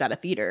worked at a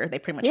theater, they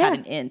pretty much had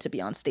an in to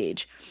be on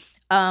stage.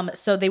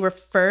 So they were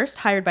first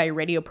hired by a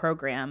radio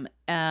program,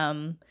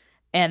 and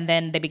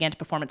then they began to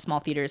perform at small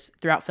theaters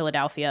throughout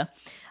Philadelphia.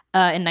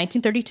 In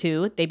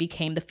 1932, they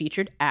became the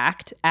featured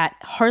act at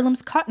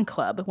Harlem's Cotton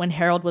Club when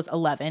Harold was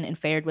 11 and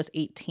Fayard was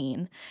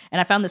 18.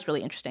 And I found this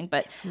really interesting,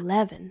 but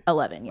 11.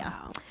 11, yeah.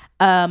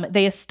 Wow.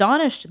 They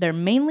astonished their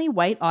mainly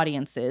white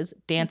audiences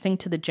dancing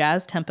to the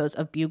jazz tempos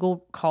of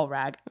Bugle Call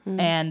Rag.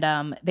 And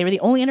they were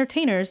the only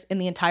entertainers in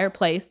the entire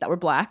place that were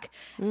black.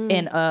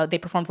 And they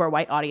performed for a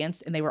white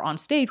audience, and they were on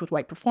stage with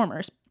white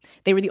performers.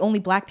 They were the only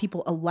black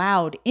people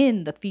allowed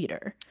in the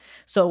theater.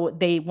 So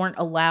they weren't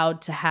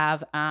allowed to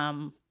have,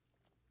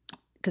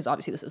 because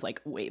obviously this is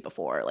like way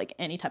before like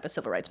any type of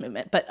civil rights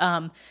movement, but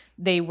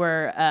they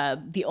were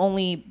the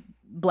only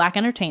black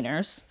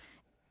entertainers.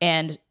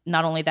 And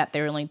not only that,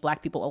 there were only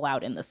black people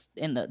allowed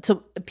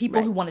so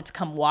people who wanted to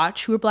come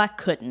watch who were black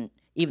couldn't,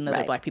 even though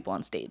there were black people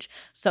on stage.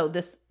 So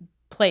this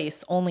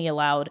place only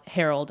allowed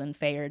Harold and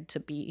Fayard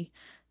to be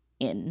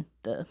in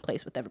the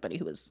place with everybody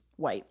who was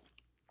white.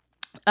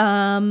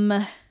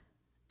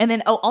 And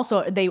then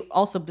they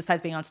also,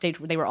 besides being on stage,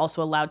 they were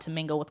also allowed to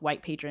mingle with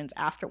white patrons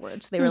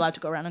afterwards. They were allowed to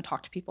go around and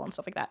talk to people and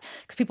stuff like that,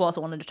 because people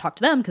also wanted to talk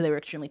to them because they were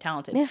extremely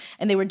talented. Yeah.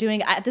 And they were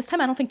doing, at this time,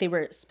 I don't think they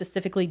were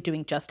specifically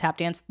doing just tap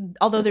dance,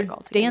 although their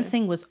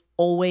dancing was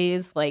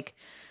always like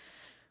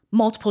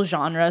multiple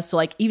genres. So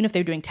like even if they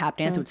were doing tap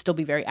dance, it would still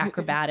be very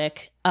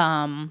acrobatic.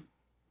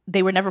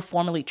 They were never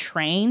formally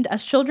trained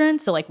as children,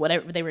 so like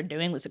whatever they were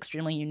doing was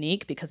extremely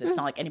unique, because it's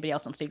not like anybody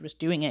else on stage was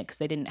doing it, because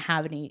they didn't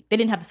have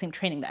the same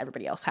training that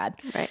everybody else had.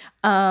 Right.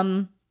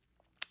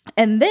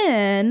 And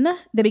then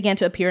they began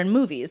to appear in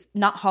movies,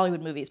 not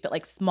Hollywood movies, but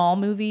like small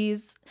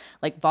movies,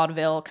 like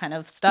vaudeville kind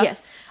of stuff.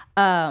 Yes.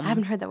 I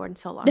haven't heard that word in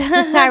so long.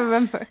 I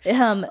remember.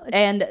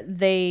 And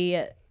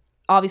they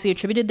obviously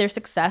attributed their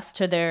success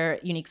to their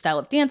unique style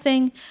of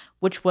dancing,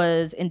 which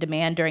was in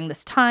demand during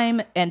this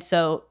time. And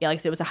so, like I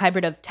said, it was a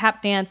hybrid of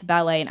tap dance,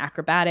 ballet, and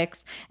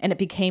acrobatics. And it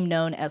became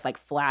known as like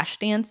flash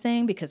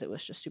dancing because it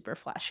was just super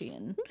flashy.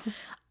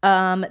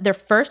 And their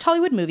first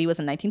Hollywood movie was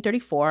in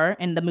 1934,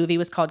 and the movie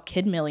was called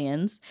Kid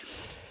Millions.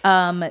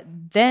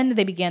 Then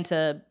they began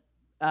to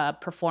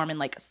perform in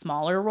like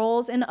smaller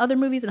roles in other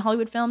movies and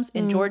Hollywood films.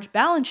 And George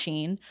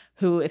Balanchine,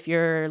 who, if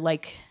you're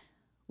like...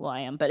 well,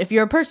 I am, but if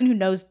you're a person who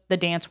knows the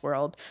dance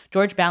world,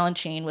 George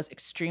Balanchine was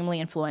extremely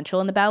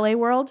influential in the ballet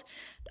world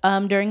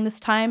during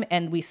this time,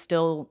 and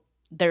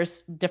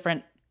there's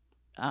different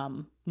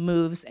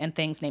moves and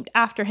things named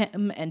after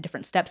him and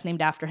different steps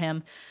named after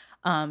him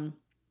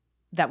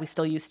that we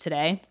still use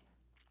today.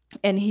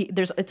 And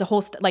it's a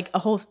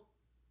whole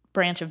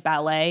branch of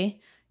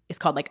ballet is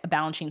called like a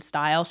Balanchine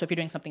style. So if you're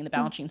doing something in the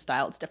Balanchine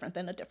style, it's different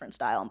than a different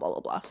style, and blah blah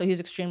blah. So he's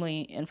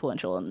extremely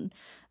influential in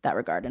that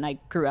regard, and I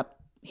grew up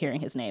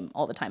hearing his name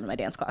all the time in my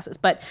dance classes.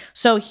 But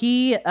so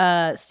he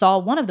saw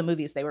one of the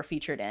movies they were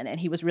featured in, and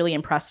he was really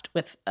impressed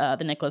with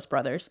the Nicholas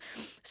brothers.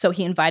 So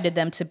he invited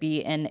them to be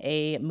in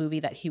a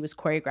movie that he was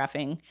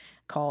choreographing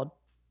called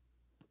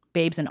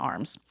Babes in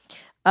Arms.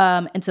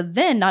 And so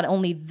then not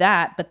only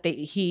that, but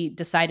he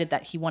decided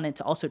that he wanted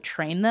to also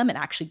train them and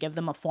actually give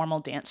them a formal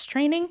dance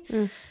training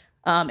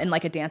and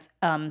like a dance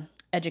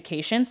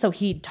education. So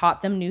he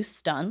taught them new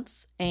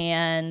stunts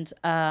and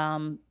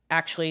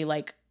actually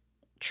like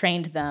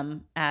trained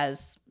them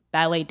as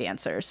ballet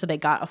dancers. So they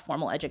got a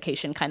formal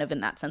education kind of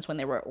in that sense when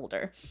they were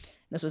older.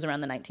 This was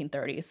around the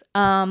 1930s.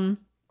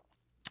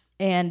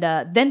 And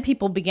then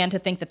people began to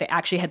think that they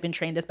actually had been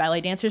trained as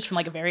ballet dancers from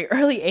like a very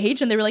early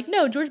age. And they were like,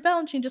 no, George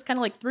Balanchine just kind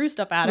of like threw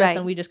stuff at us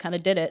and we just kind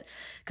of did it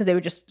because they were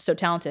just so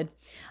talented.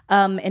 In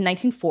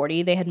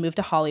 1940, they had moved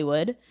to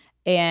Hollywood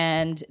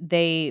and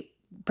they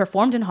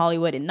performed in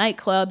Hollywood in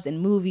nightclubs, in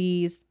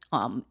movies,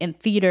 in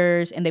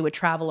theaters, and they would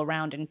travel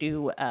around and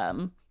do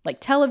like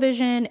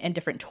television and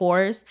different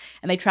tours.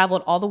 And they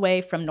traveled all the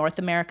way from North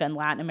America and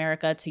Latin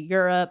America to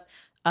Europe,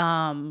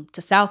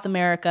 to South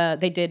America.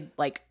 They did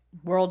like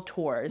world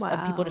tours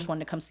of people just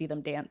wanted to come see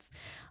them dance.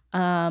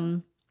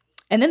 And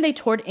then they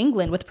toured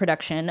England with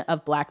production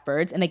of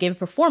Blackbirds, and they gave a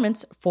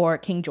performance for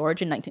King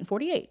George in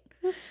 1948.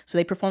 So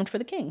they performed for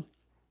the king.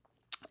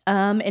 In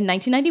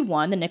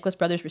 1991, the Nicholas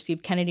brothers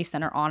received Kennedy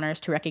Center honors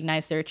to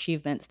recognize their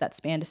achievements that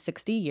spanned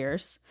 60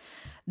 years.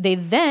 They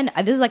then,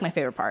 this is like my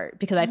favorite part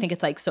because I think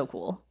it's like so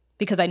cool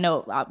because I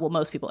know, well,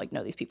 most people like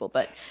know these people,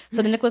 but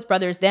so the Nicholas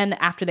brothers then,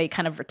 after they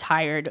kind of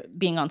retired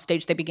being on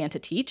stage, they began to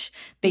teach.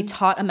 They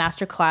taught a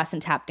master class in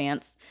tap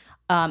dance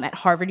at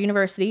Harvard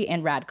University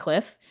and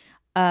Radcliffe.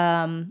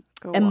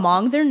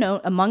 Among their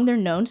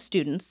known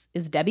students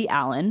is Debbie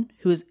Allen,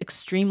 who is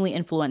extremely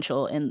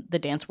influential in the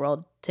dance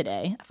world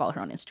today. I follow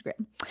her on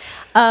Instagram.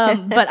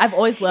 But I've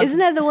always loved... Isn't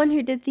that the one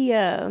who did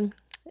the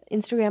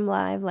Instagram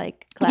Live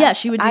like class? Yeah,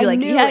 she would do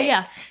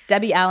yeah.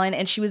 Debbie Allen,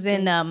 and she was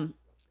in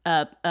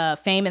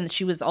Fame, and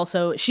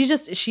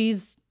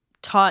she's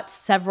taught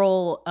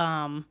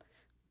several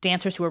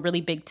dancers who are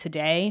really big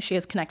today. She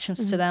has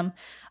connections to them,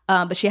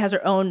 but she has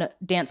her own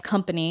dance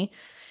company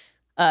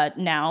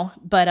now.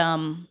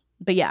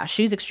 But yeah,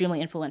 she's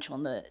extremely influential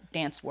in the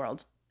dance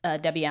world,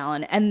 Debbie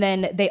Allen. And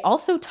then they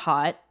also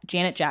taught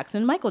Janet Jackson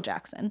and Michael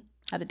Jackson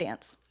how to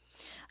dance.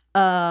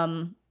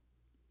 And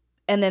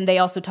then they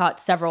also taught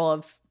several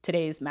of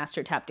today's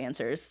master tap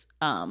dancers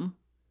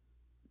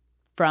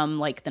for from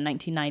like the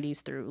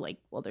 1990s through like,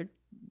 well, the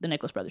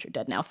Nicholas brothers are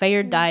dead now.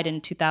 Fayard died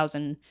in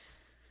 2000,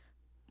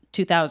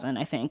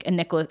 I think, and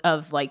Nicholas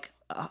of like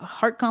a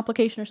heart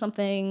complication or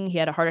something. He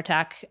had a heart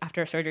attack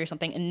after a surgery or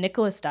something, and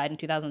Nicholas died in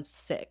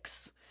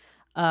 2006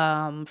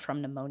 from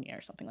pneumonia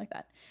or something like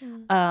that.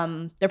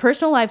 Their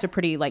personal lives are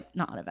pretty like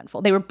not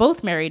uneventful. They were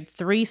both married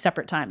 3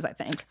 separate times, I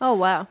think. Oh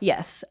wow.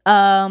 Yes.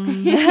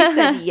 You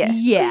said yes.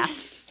 Yeah.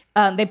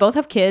 They both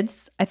have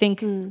kids. I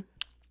think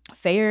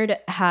Fayard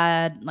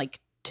had like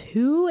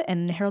 2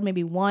 and Harold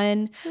maybe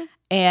 1.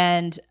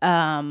 And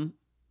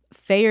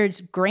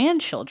Fayard's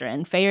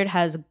grandchildren, Fayard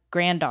has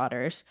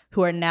granddaughters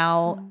who are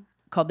now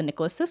called the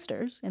Nicholas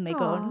sisters, and they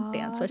go and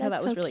dance. So I thought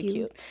that was really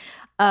cute.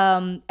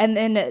 And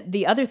then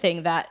the other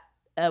thing that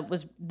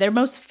was their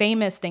most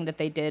famous thing that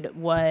they did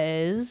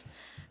was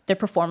their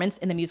performance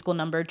in the musical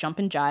number Jump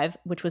and Jive,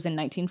 which was in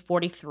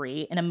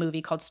 1943 in a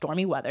movie called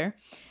Stormy Weather.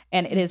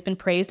 And it has been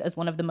praised as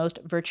one of the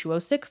most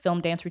virtuosic film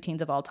dance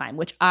routines of all time,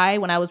 which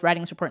when I was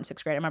writing this report in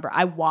 6th grade, I remember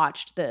I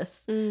watched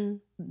this.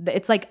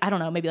 It's like, I don't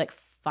know, maybe like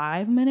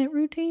 5-minute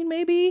routine,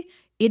 maybe.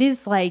 It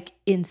is like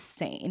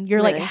insane.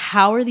 You're really? Like,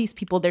 how are these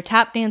people? They're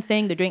tap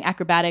dancing, they're doing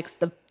acrobatics.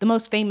 The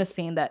most famous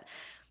scene that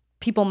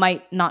people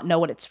might not know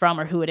what it's from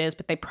or who it is,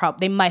 but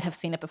they might have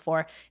seen it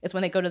before, is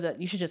when they go to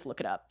you should just look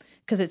it up,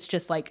 because it's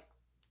just like,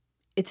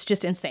 it's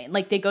just insane.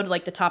 Like, they go to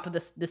like the top of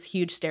this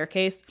huge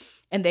staircase,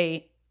 and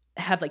they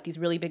have like these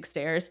really big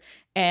stairs,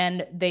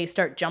 and they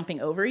start jumping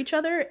over each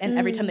other, and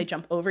every time they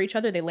jump over each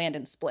other, they land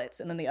in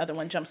splits, and then the other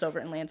one jumps over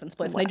and lands in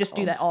splits. Wow. And they just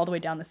do that all the way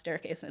down the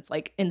staircase, and it's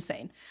like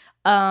insane.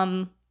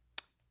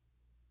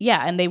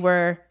 Yeah, and they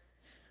were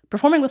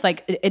performing with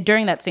like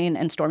during that scene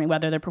in Stormy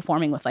Weather, they're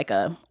performing with like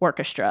a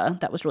orchestra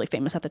that was really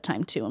famous at the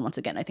time too. And once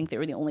again, I think they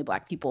were the only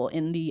Black people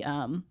in the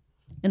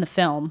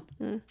film.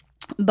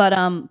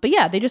 But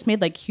yeah, they just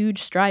made like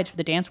huge strides for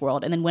the dance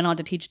world, and then went on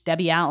to teach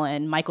Debbie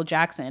Allen, Michael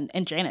Jackson,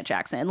 and Janet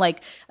Jackson,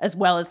 like, as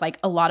well as like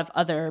a lot of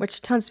other,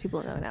 which tons of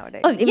people know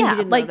nowadays. Oh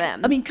yeah, like know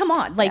them. I mean, come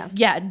on, like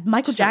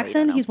Michael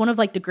Jackson, he's one of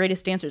like the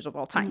greatest dancers of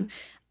all time.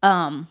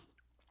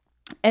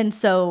 And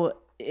so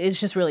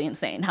it's just really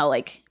insane how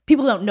like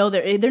people don't know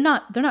they're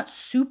not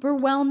super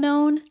well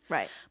known,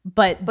 right?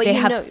 But they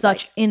have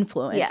such like,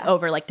 influence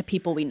over like the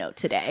people we know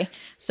today.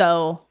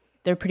 So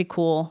they're pretty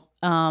cool.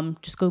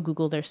 Just go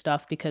Google their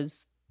stuff,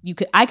 because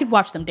I could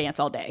watch them dance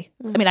all day.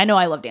 I mean, I know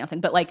I love dancing,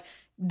 but like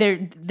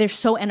they're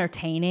so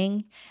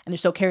entertaining, and they're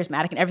so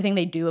charismatic, and everything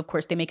they do, of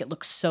course, they make it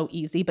look so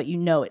easy, but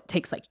it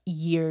takes like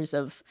years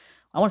of,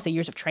 I want to say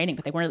years of training,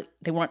 but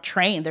they weren't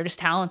trained. They're just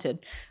talented.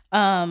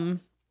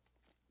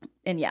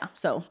 And yeah,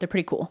 so they're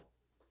pretty cool.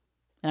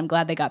 And I'm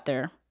glad they got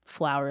their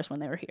flowers when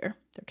they were here,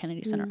 their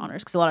Kennedy Center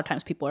honors, because a lot of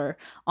times people are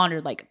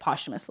honored like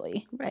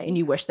posthumously, right? And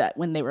you wish that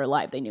when they were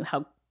alive, they knew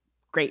how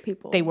great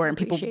people they were, and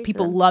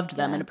people loved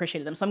them and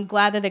appreciated them. So I'm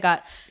glad that they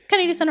got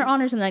Kennedy Center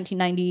honors in the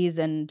 1990s,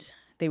 and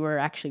they were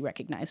actually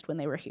recognized when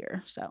they were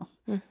here. So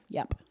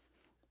yep,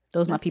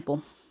 those are my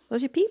people.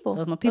 Those are people.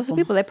 Those are my people. Those are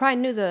people. They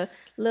probably knew the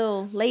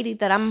little lady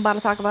that I'm about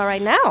to talk about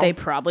right now. They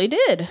probably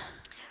did.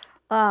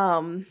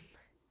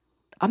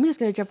 I'm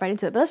just going to jump right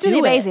into it. But that's really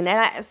amazing.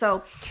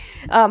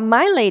 And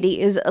my lady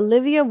is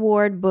Olivia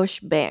Ward Bush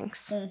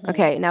Banks.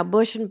 Okay, now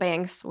Bush and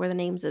Banks were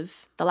the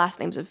last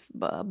names of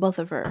both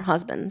of her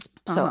husbands.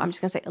 So I'm just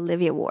going to say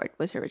Olivia Ward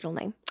was her original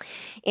name.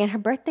 And her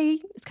birthday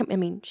is coming, I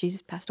mean,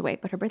 she's passed away,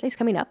 but her birthday's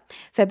coming up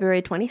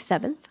February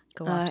 27th,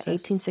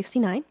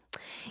 1869.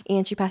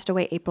 And she passed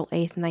away April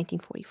 8th,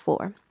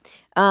 1944.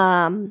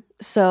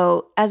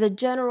 So as a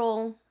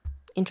general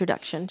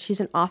introduction, she's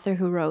an author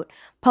who wrote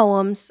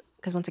poems,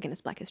 because once again, it's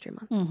Black History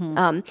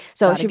Month.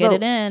 So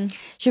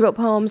she wrote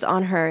poems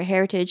on her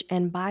heritage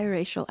and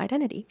biracial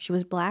identity. She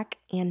was Black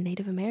and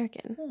Native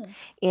American,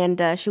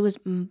 and she was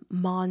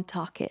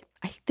Montaukett.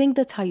 I think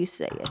that's how you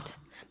say it,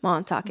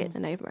 Montaukett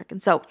and Native American.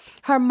 So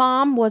her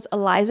mom was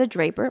Eliza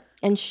Draper,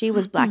 and she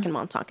was Black and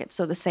Montaukett,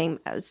 so the same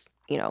as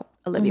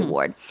Olivia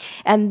Ward.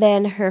 And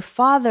then her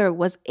father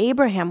was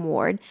Abraham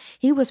Ward.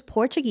 He was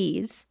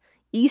Portuguese,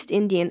 East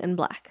Indian, and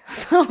Black.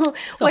 So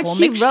what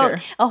she wrote,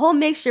 a whole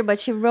mixture, but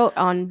she wrote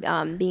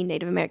on being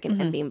Native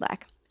American and being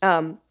Black.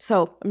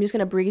 So I'm just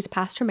going to breeze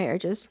past her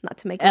marriages, not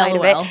to make light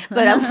of it,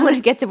 but I'm going to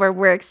get to her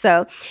work.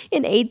 So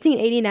in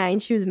 1889,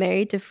 she was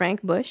married to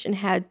Frank Bush and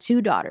had 2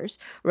 daughters,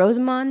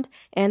 Rosamond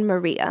and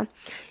Maria.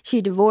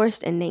 She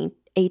divorced in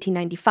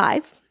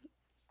 1895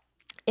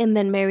 and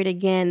then married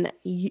again,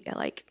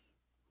 like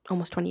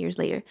almost 20 years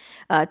later,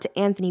 to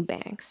Anthony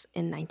Banks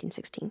in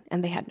 1916,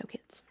 and they had no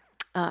kids.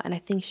 And I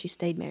think she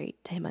stayed married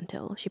to him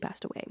until she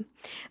passed away.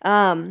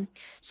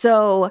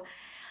 So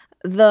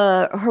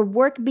her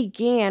work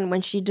began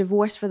when she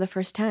divorced for the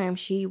first time.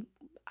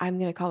 I'm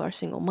going to call her a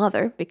single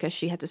mother, because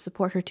she had to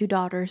support her 2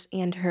 daughters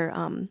and her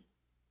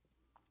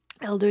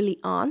elderly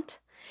aunt.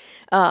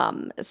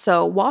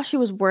 So while she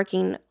was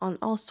working on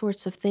all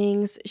sorts of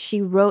things,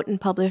 she wrote and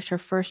published her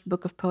first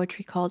book of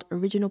poetry called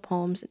Original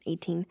Poems in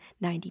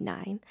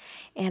 1899.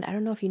 And I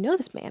don't know if you know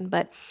this man,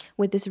 but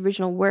with this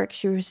original work,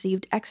 she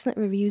received excellent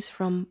reviews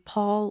from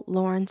Paul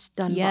Laurence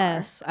Dunbar.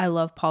 Yes, I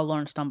love Paul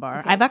Laurence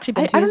Dunbar. I've actually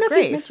been to I his don't know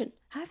grave. if you've mentioned.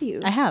 Have you?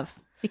 I have,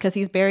 because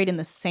he's buried in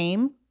the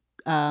same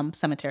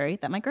cemetery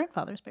that my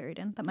grandfather's buried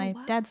in, that my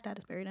dad's dad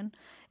is buried in.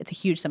 It's a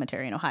huge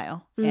cemetery in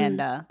Ohio, and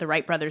the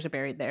Wright brothers are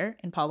buried there,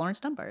 and Paul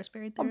Laurence Dunbar is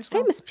buried there as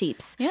well. Famous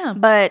peeps. Yeah.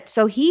 But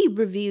so he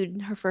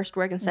reviewed her first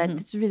work and said,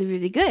 "This is really,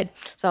 really good."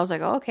 So I was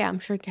like, "Oh, okay, I'm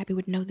sure Gabby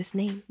would know this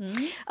name."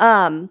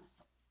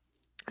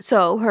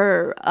 So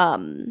her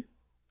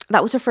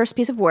that was her first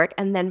piece of work,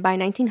 and then by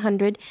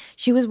 1900,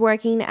 she was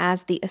working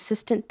as the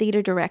assistant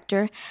theater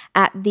director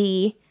at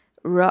the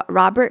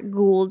Robert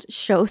Gould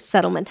Show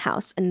Settlement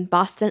House in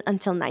Boston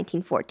until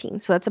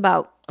 1914. So that's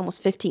about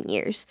almost 15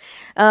 years.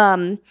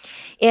 And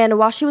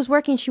while she was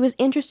working, she was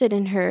interested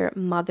in her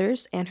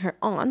mother's and her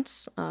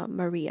aunt's,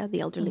 Maria, the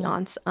elderly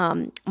aunt's,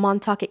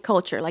 Montaukett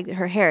culture, like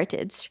her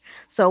heritage.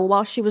 So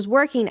while she was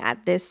working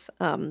at this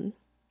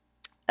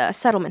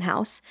settlement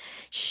house,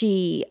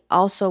 she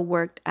also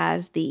worked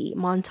as the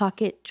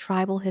Montaukett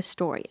tribal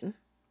historian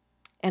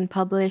and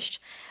published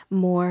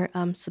more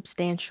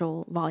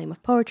substantial volume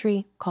of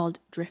poetry called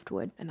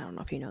Driftwood. And I don't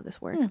know if you know this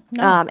work.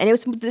 And it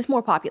was this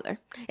more popular,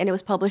 and it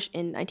was published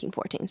in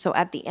 1914. So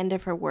at the end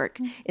of her work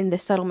in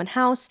this settlement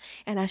house,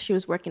 and as she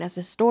was working as a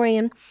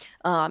historian,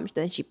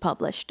 then she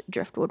published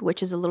Driftwood,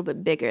 which is a little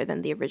bit bigger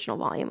than the original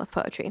volume of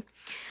poetry.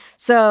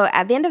 So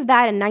at the end of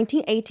that, in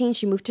 1918,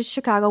 she moved to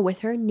Chicago with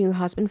her new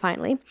husband,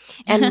 finally,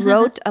 and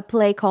wrote a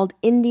play called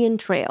Indian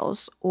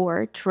Trails,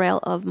 or Trail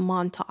of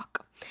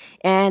Montauk.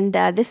 And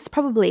this is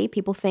probably,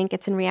 people think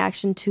it's in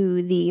reaction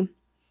to the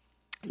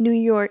New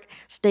York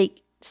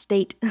State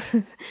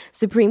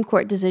Supreme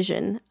Court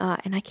decision.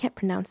 And I can't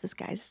pronounce this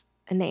guy's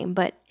name,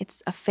 but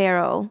it's a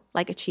pharaoh,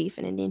 like a chief,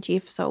 an Indian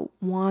chief. So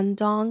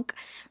Wandonk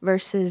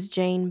versus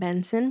Jane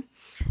Benson.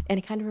 And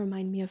it kind of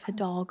reminded me of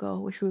Hidalgo,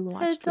 which we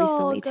watched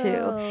recently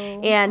too.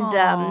 And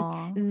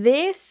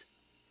this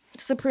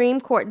Supreme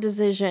Court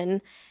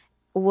decision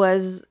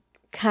was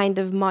kind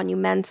of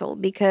monumental,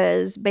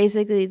 because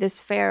basically this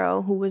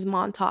pharaoh, who was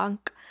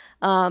Montonkin,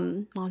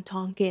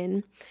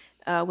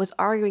 was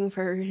arguing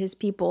for his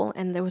people,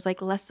 and there was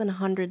like less than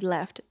 100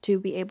 left to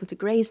be able to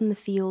graze in the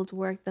fields,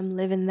 work them,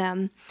 live in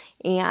them,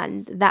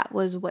 and that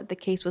was what the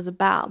case was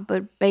about.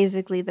 But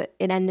basically, the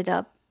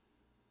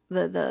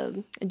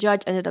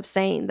judge ended up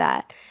saying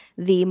that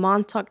the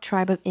Montauk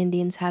tribe of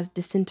Indians has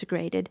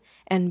disintegrated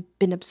and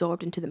been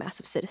absorbed into the mass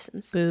of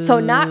citizens. Boo. So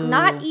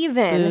not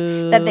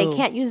even that they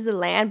can't use the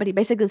land, but he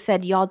basically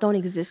said, y'all don't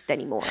exist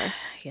anymore.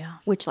 Yeah.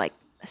 Which, like,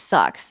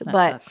 sucks.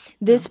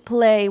 This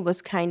play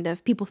was kind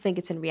of, people think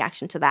it's in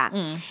reaction to that.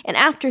 And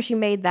after she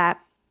made that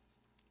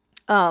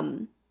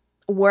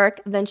work,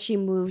 then she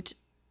moved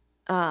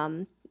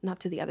not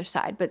to the other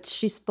side, but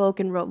she spoke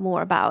and wrote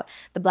more about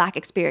the Black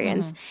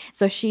experience.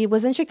 So she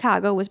was in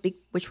Chicago,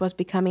 which was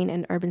becoming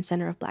an urban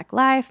center of Black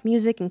life,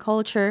 music, and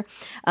culture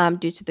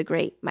due to the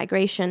Great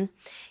Migration.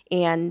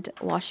 And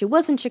while she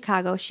was in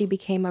Chicago, she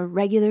became a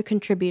regular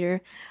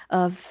contributor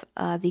of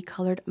the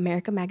Colored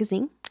America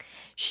magazine.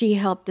 She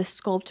helped the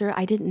sculptor,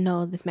 I didn't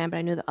know this man, but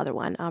I knew the other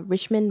one,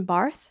 Richmond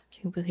Barth.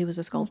 He was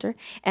a sculptor,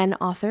 and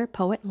author,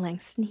 poet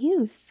Langston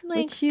Hughes,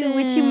 which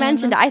you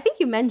mentioned. I think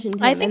you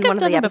mentioned him in one of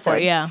the episodes.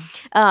 Before, yeah.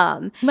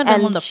 And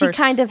she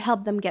kind of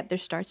helped them get their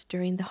starts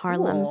during the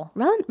Harlem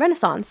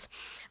Renaissance.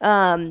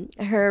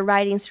 Her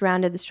writing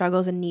surrounded the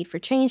struggles and need for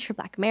change for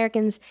Black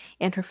Americans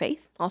and her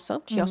faith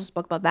also. She also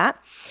spoke about that.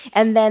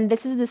 And then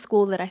this is the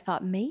school that I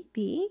thought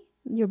maybe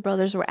your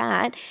brothers were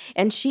at,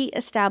 and she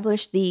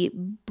established the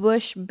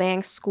Bush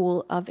Bank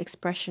School of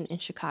Expression in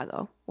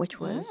Chicago, which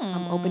was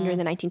opened during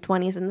the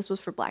 1920s, and this was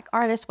for Black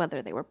artists,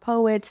 whether they were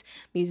poets,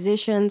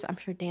 musicians. I'm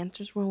sure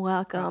dancers were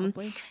welcome.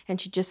 Probably.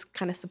 And she just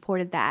kind of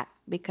supported that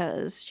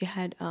because she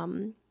had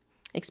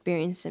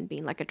experience in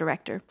being like a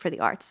director for the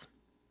arts.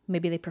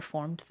 Maybe they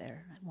performed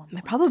there at one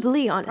point.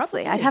 Probably,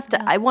 honestly.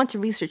 I want to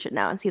research it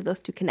now and see if those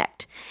two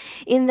connect.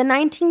 In the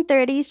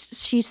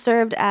 1930s, she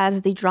served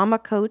as the drama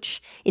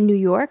coach in New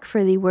York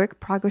for the Work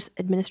Progress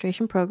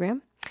Administration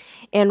program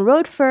and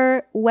wrote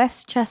for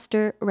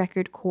Westchester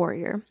Record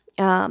Courier.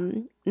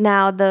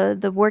 Now,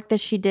 the work that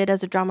she did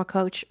as a drama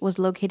coach was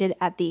located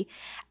at the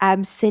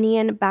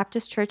Abyssinian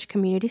Baptist Church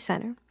Community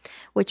Center,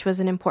 which was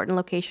an important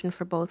location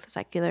for both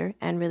secular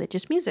and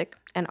religious music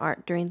and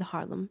art during the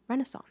Harlem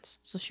Renaissance.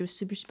 So she was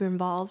super, super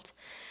involved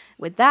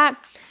with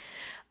that.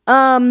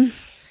 And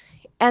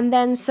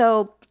then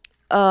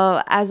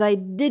as I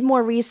did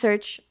more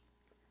research,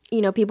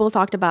 people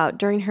talked about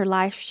during her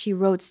life, she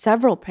wrote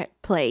several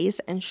plays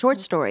and short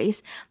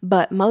stories,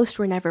 but most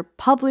were never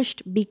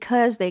published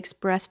because they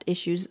expressed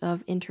issues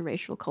of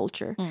interracial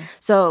culture.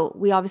 So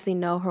we obviously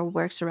know her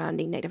work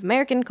surrounding Native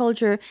American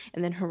culture,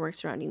 and then her work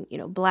surrounding,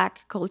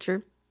 Black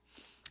culture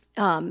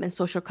and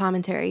social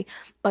commentary.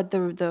 But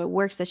the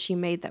works that she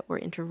made that were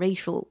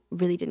interracial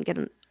really didn't get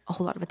a a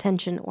whole lot of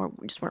attention or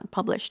just weren't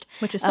published.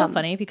 Which is so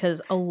funny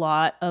because a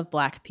lot of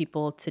Black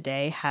people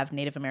today have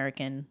Native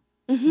American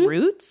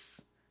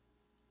roots.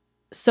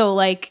 So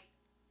like,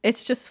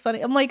 it's just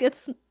funny. I'm like,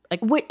 it's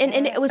like,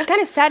 and it was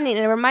kind of saddening,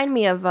 and it reminded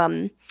me of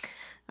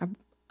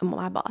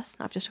my boss.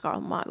 I've just called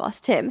him my boss,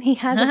 Tim. He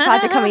has a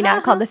project coming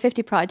out called the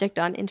 50 Project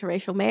on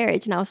Interracial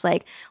Marriage, and I was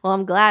like, well,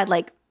 I'm glad.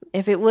 Like,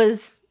 if it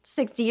was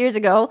 60 years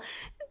ago,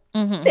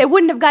 it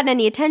wouldn't have gotten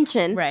any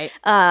attention. Right.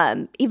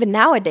 Even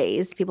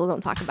nowadays, people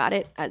don't talk about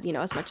it,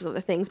 as much as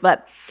other things.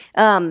 But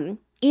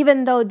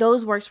even though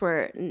those works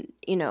were,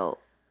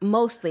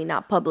 mostly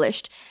not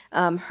published,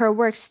 her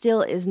work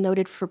still is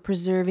noted for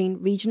preserving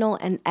regional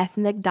and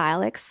ethnic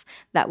dialects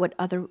that would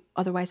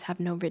otherwise have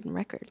no written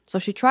record. So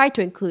she tried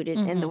to include it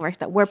in the works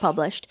that were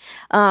published,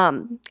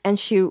 and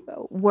she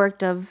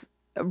wrote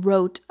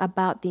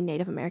about the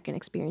Native American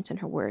experience in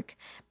her work,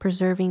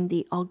 preserving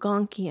the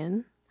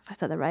Algonquian, if I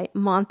said that right,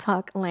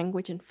 Montauk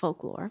language and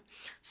folklore.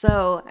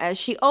 So as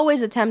she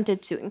always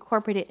attempted to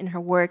incorporate it in her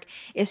work,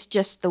 it's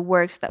just the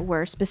works that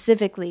were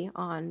specifically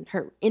on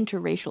her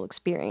interracial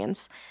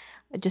experience.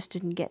 It just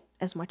didn't get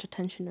as much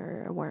attention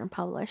or weren't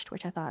published,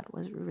 which I thought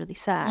was really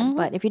sad.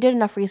 But if you did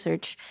enough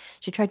research,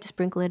 she tried to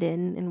sprinkle it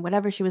in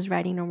whatever she was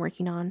writing or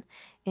working on.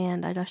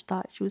 And I just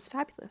thought she was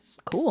fabulous.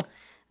 Cool.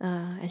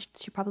 And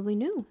she probably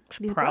knew.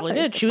 She probably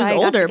did. She was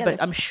older, but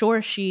I'm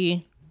sure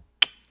she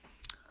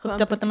hooked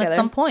up with them at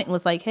some point and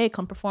was like, hey,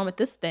 come perform at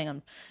this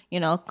thing.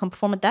 Come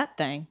perform at that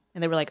thing.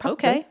 And they were like, probably.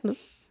 Okay,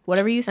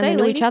 whatever you say, and they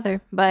knew lady. each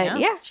other. But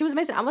yeah, she was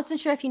amazing. I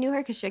wasn't sure if you knew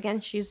her because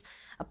she's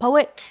a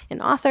poet,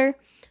 an author,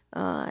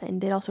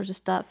 and did all sorts of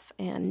stuff.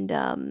 And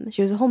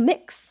she was a whole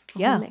mix.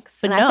 But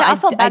and no, I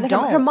felt bad I that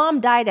don't. Her mom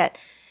died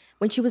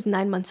when she was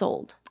 9 months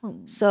old.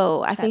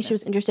 So I think she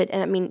was sadness. interested.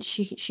 And I mean,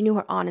 she knew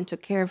her aunt and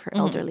took care of her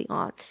elderly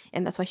aunt.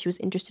 And that's why she was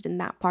interested in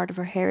that part of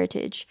her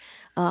heritage.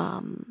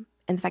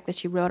 And the fact that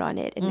she wrote on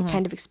it and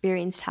kind of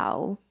experienced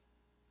how,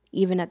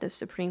 even at the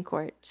Supreme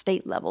Court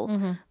state level,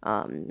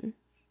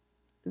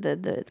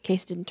 the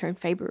case didn't turn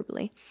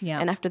favorably. Yeah.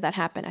 And after that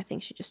happened, I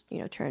think she just,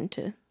 turned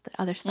to the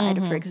other side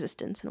of her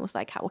existence and was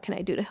like, what can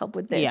I do to help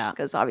with this? Yeah.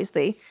 Because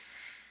obviously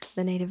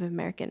the Native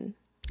American,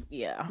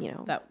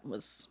 that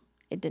was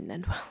it didn't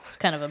end well.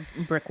 kind of a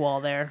brick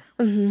wall there.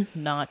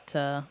 Not,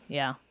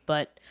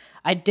 but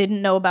I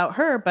didn't know about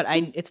her, but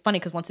it's funny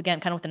because once again,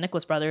 kind of with the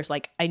Nicholas brothers,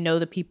 like I know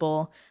the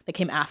people that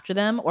came after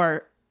them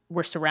or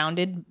were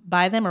surrounded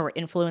by them or were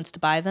influenced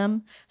by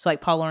them. So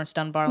like Paul Laurence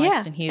Dunbar,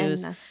 Langston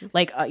Hughes,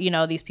 like,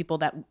 these people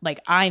that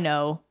like I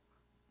know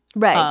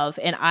of,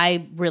 and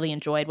I really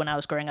enjoyed when I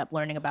was growing up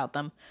learning about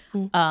them.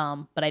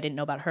 But I didn't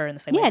know about her in the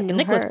same way. With the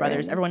Nicholas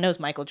brothers, everyone knows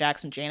Michael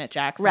Jackson, Janet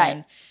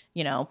Jackson,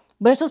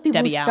 But it's those people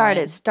Debbie who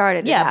Allen.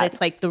 started Yeah, that. but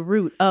it's like the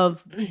root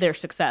of their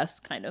success,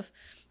 kind of.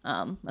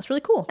 That's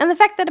really cool. And the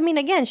fact that,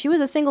 again, she was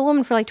a single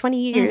woman for like 20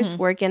 years,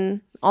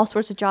 working all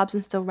sorts of jobs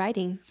and still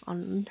writing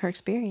on her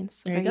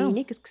experience. There very you go.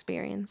 unique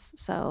experience.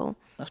 So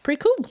That's pretty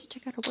cool.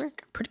 check out her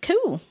work. Pretty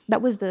cool.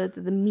 That was the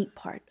meat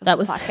part of That the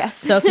was podcast.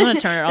 So if you want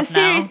to turn it off the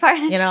serious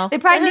now, part, they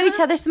probably knew each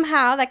other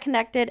somehow. That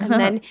connected, and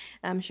then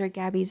I'm sure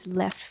Gabby's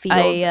left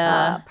field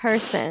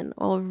person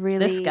will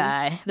really this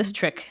guy, this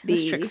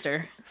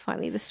trickster.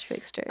 Funny, this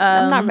trickster.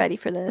 I'm not ready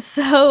for this.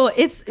 So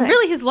it's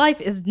really, his life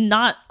is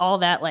not all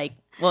that like.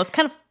 Well, it's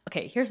kind of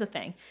okay. Here's the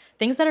thing: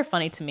 things that are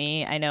funny to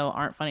me, I know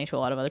aren't funny to a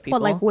lot of other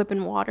people. What, like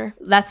whipping water?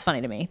 That's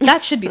funny to me.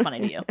 That should be funny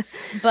to you.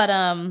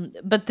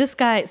 But this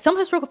guy, some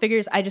historical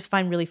figures, I just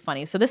find really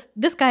funny. So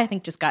this guy, I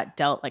think, just got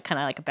dealt like kind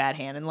of like a bad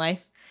hand in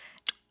life.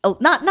 Oh,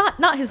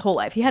 not his whole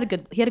life. He had a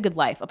good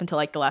life up until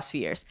like the last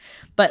few years.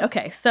 But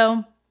okay,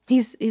 so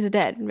he's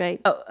dead,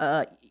 right?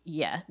 Oh,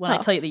 yeah. When I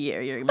tell you the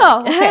year, you're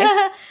gonna be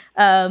like,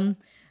 okay.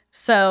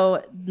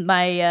 So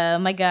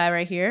my guy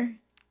right here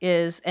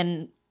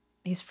and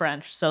he's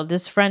French. So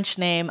this French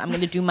name, I'm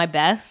going to do my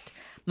best.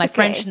 My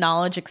French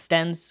knowledge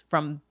extends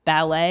from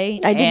ballet.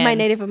 I did my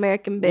Native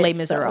American bit. Les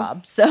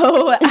Miserables.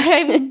 So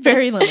I'm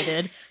very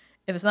limited.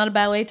 If it's not a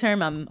ballet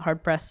term, I'm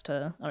hard pressed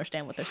to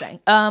understand what they're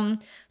saying.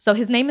 So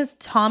his name is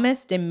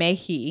Thomas de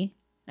Mahy,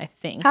 I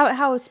think.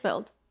 How is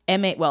spelled?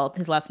 Well,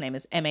 his last name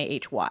is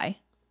Mahy. So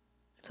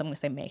I'm going to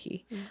say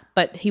Mahy.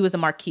 But he was a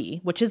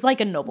marquis, which is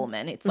like a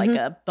nobleman. It's like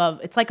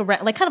above, it's like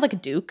kind of like a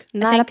duke.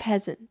 Not a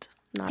peasant.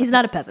 He's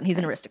not a peasant. He's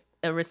an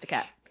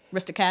aristocrat.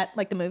 Aristocat,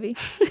 like the movie.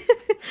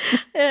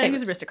 He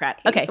was an aristocrat.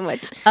 Okay. So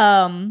much.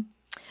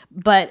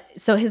 But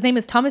so his name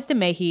is Thomas de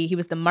Mahy. He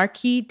was the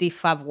Marquis de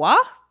Favois.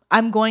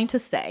 I'm going to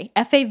say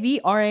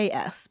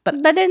Favras,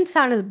 but that didn't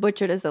sound as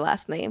butchered as the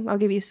last name. I'll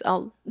give you.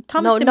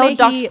 Thomas de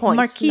Mahy,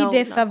 Marquis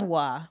de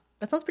Favois.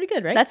 That sounds pretty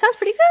good, right? That sounds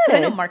pretty good. I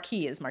know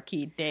Marquis is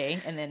Marquis de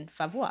and then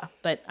Favois,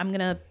 but I'm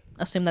gonna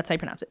assume that's how you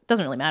pronounce it.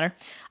 Doesn't really matter.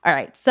 All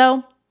right,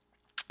 so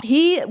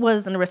he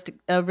was an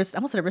aristocrat.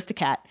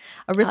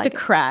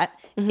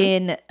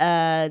 In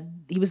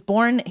he was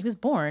born.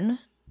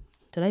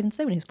 Did I even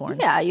say when he was born?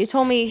 Yeah, you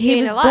told me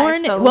he was alive, born.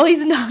 so. Well,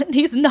 he's not.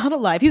 He's not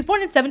alive. He was born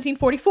in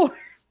 1744.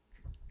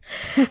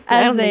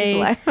 I don't think he's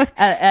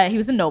alive. He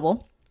was a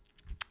noble.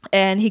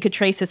 And he could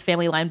trace his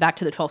family line back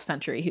to the 12th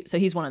century. So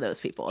he's one of those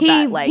people.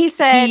 He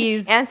said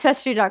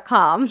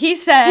Ancestry.com. He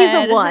said he's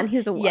a one.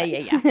 He's a one.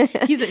 Yeah.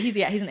 He's an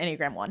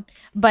Enneagram 1.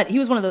 But he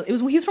was one of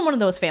those. He's from one of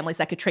those families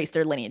that could trace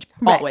their lineage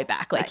all the way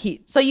back. Like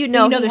so there's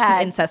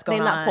some incest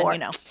going on. Not poor. You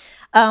know.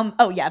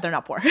 Oh yeah, they're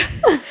not poor.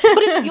 But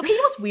you know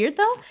what's weird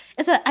though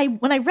is that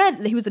when I read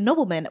that he was a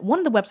nobleman, one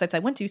of the websites I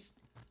went to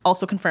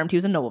also confirmed he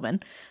was a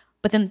nobleman,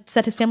 but then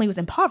said his family was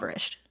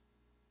impoverished.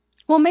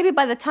 Well, maybe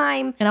by the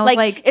time, and I was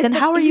like, then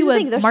how are you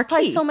a There's marquis?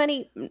 probably so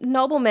many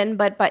noblemen,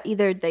 but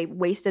either they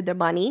wasted their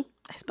money.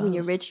 I suppose when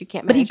you're rich, you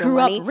can't. But he manage your grew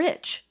money. up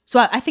rich, so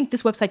I think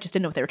this website just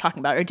didn't know what they were talking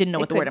about, or didn't know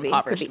what the word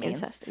impoverished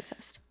means.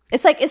 Incest.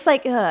 It's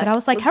like. But I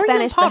was like, how Spanish, are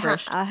you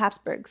impoverished? The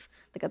Habsburgs.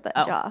 They got that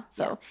jaw.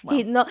 So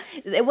yeah,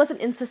 it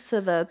wasn't incest to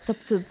the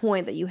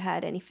point that you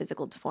had any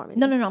physical deformity.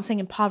 No. I'm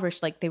saying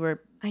impoverished, like they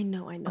were. I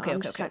know. Okay.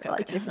 Things.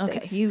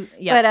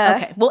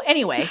 Okay. Well,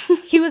 anyway,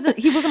 he was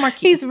a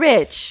marquis. He's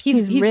rich.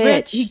 He's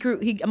rich.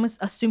 I'm gonna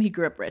assume he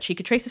grew up rich. He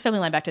could trace his family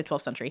line back to the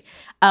 12th century.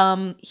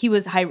 He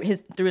was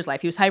through his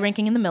life. He was high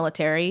ranking in the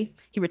military.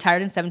 He retired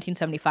in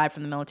 1775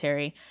 from the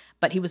military,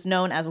 but he was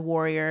known as a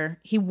warrior.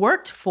 He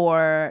worked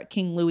for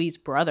King Louis's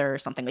brother or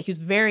something. Like he was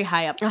very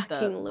high up the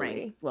King rank.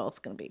 Louis. Well, it's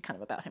gonna be kind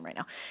of about him right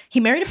now. He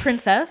married a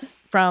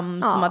princess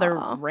from some other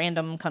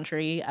random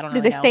country. I don't know.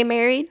 Did they stay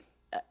married?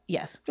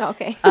 Yes. Oh,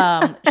 okay.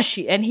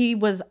 He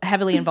was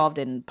heavily involved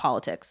in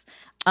politics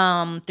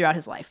throughout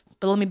his life.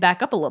 But let me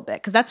back up a little bit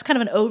because that's kind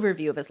of an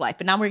overview of his life.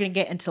 But now we're going to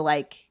get into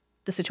like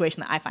the situation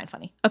that I find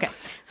funny. Okay.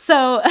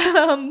 So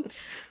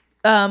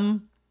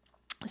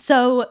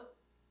so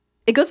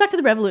it goes back to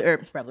the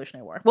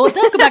Revolutionary War. Well, it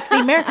does go back to the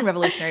American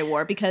Revolutionary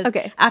War because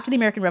after the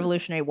American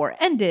Revolutionary War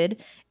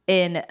ended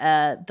in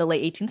the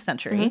late 18th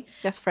century.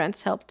 Yes,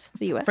 France helped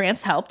the U.S.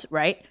 France helped,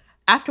 right?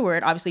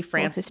 Afterward, obviously,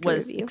 France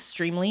was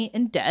extremely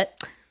in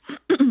debt.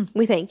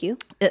 We thank you.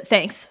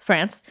 Thanks,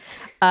 France.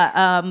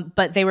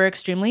 But they were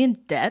extremely in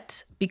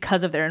debt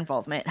because of their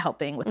involvement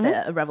helping with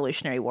the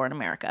Revolutionary War in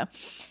America.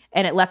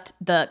 And it left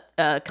the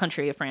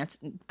country of France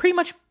pretty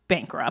much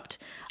bankrupt.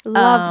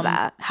 Love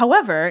that.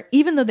 However,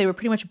 even though they were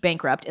pretty much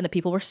bankrupt and the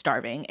people were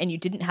starving and you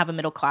didn't have a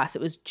middle class,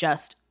 it was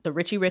just the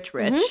richy rich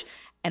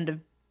and the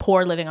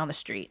poor living on the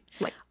street.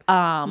 Right.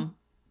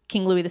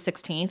 King Louis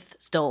XVI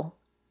still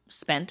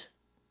spent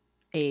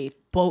a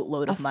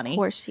boatload of money. Of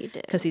course he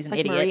did. Because he's an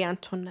idiot. Marie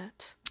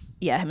Antoinette.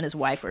 Yeah, him and his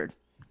wife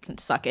can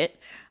suck it.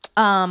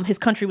 His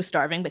country was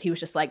starving, but he was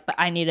just like, but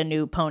I need a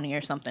new pony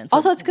or something. So,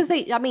 also, it's because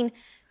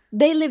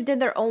they lived in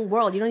their own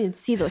world. You don't even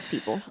see those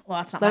people. Well,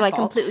 that's not They're my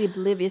fault. completely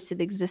oblivious to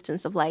the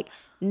existence of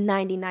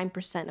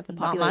 99% of the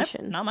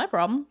population. Not my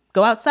problem.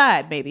 Go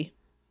outside, baby.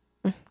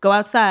 Go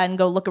outside and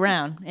go look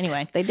around.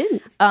 Anyway. They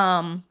didn't.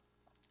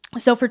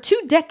 So for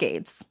 2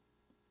 decades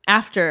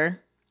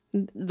after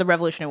the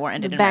Revolutionary War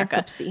ended in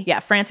bankruptcy. America. Yeah,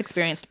 France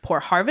experienced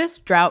poor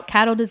harvest, drought,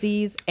 cattle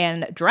disease,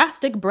 and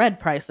drastic bread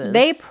prices.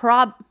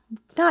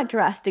 Not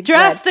drastic.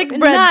 Drastic bread.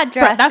 Not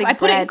drastic. I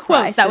put it in quotes.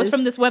 Prices. That was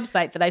from this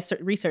website that I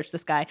researched.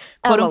 This guy,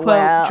 quote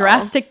unquote,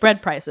 drastic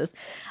bread prices.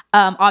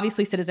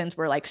 Obviously, citizens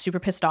were like super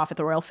pissed off at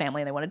the royal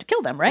family and they wanted to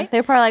kill them. Right?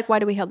 They're probably like, why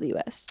do we help the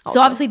U.S.? Also,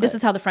 so obviously, this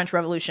is how the French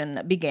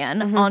Revolution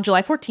began. On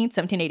July 14th,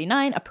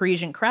 1789, a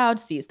Parisian crowd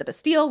seized the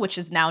Bastille, which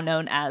is now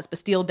known as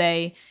Bastille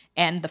Day,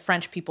 and the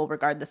French people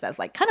regard this as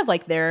like kind of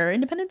like their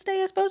Independence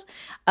Day, I suppose.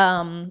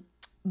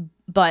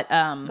 But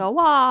go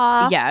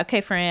off. Yeah.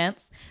 Okay,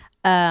 France.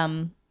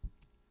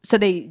 So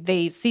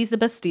they seized the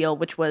Bastille,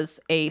 which was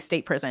a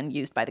state prison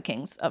used by the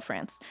kings of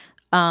France.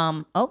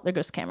 Oh, there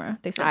goes the camera.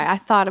 They said I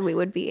thought we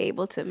would be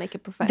able to make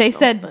it professional. They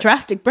said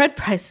drastic bread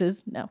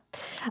prices. No,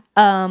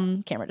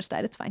 camera just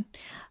died. It's fine.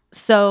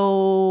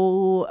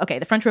 So okay,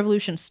 the French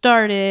Revolution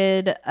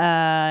started,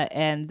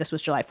 and this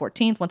was July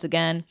 14th. Once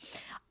again,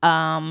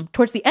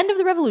 towards the end of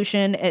the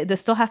Revolution, this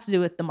still has to do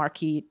with the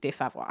Marquis de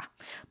Savoie.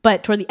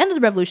 But toward the end of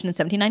the Revolution in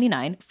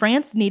 1799,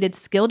 France needed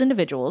skilled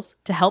individuals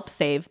to help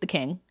save the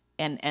king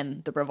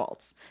and the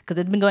revolts because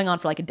it had been going on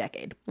for like a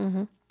decade.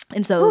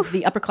 And so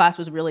the upper class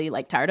was really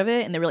like tired of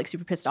it and they were like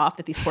super pissed off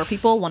that these poor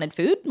people wanted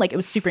food. Like it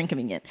was super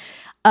inconvenient.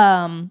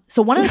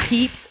 So one of the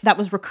peeps that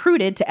was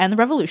recruited to end the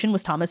revolution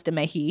was Thomas de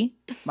Mailly,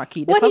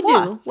 Marquis de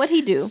Savoie. What'd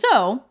he do?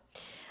 So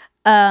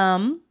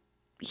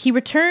he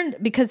returned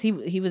because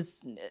he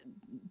was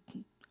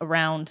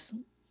around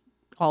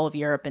all of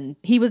Europe and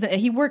he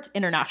worked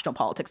international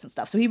politics and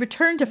stuff. So he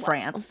returned to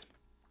France.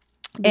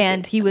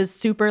 And he was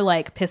super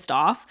like pissed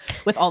off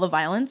with all the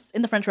violence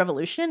in the French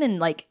Revolution and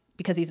like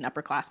because he's an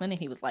upperclassman and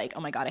he was like,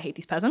 oh my God, I hate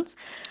these peasants.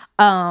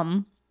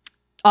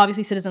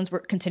 Obviously citizens were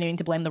continuing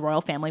to blame the royal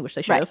family, which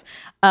they should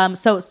have.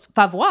 So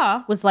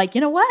Savoie was like,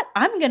 you know what?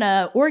 I'm going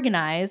to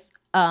organize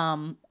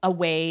a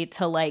way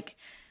to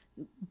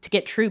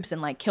get troops and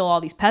like kill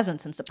all these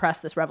peasants and suppress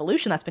this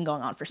revolution that's been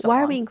going on for so long.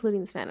 Why are we including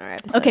this man in our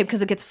episode? Okay,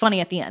 because it gets funny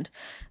at the end.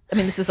 I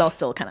mean, this is all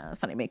still kind of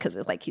funny to me because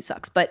it's like he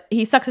sucks. But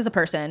he sucks as a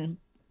person.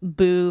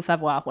 Boo,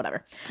 Savoie,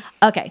 whatever.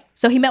 Okay,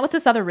 so he met with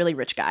this other really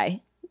rich guy.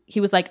 He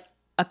was like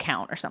a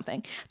count or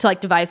something to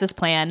like devise this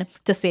plan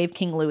to save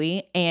King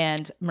Louis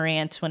and Marie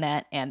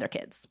Antoinette and their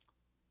kids.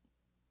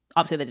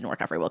 Obviously, that didn't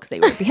work out very well because they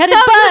were beheaded, I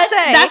was but gonna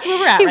say, that's where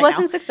we're at he right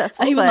wasn't now.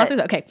 successful. He was but not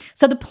successful. Okay.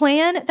 So the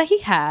plan that he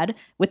had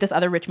with this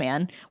other rich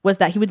man was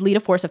that he would lead a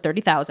force of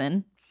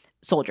 30,000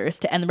 soldiers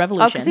to end the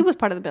revolution. Oh, because he was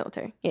part of the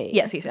military. Yeah.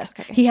 Yes.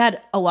 Okay. He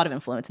had a lot of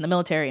influence in the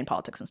military and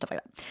politics and stuff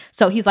like that.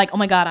 So he's like, oh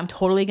my God, I'm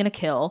totally going to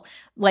kill.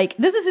 Like,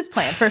 this is his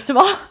plan, first of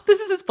all. This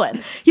is his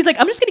plan. He's like,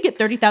 I'm just going to get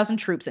 30,000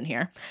 troops in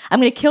here. I'm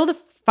going to kill the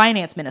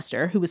finance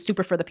minister, who was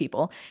super for the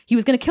people. He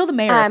was going to kill the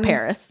mayor of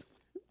Paris.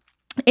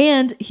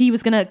 And he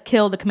was going to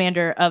kill the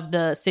commander of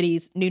the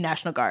city's new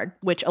National Guard,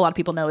 which a lot of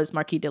people know is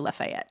Marquis de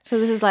Lafayette. So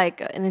this is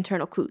like an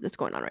internal coup that's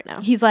going on right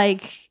now. He's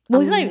like, well,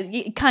 he's not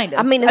even, kind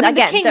of. I mean again,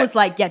 the again, king was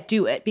like, yeah,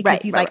 do it.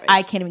 Because he's like,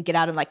 I can't even get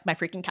out of like my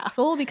freaking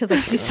castle because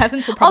like these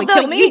peasants will probably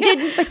kill me.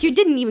 You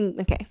didn't even,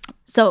 okay.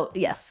 So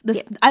yes,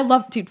 I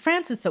love, dude,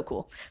 France is so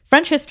cool.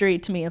 French history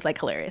to me is like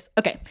hilarious.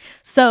 Okay.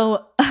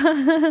 So,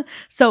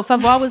 so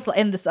Favois was,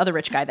 and this other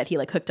rich guy that he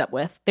like hooked up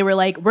with, they were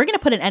like, we're going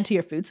to put an end to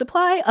your food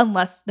supply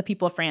unless the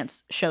people of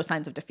France show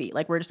signs of defeat.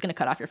 Like, we're just going to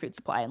cut off your food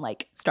supply and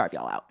like starve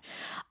y'all out.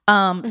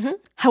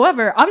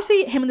 However,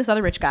 obviously him and this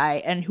other rich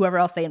guy and whoever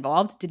else they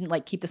involved didn't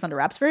like keep this under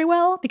wraps very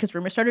well because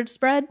rumors started to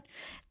spread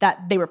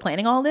that they were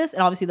planning all this.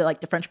 And obviously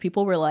the French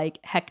people were like,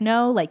 heck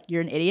no, like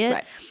you're an idiot.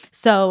 Right.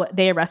 So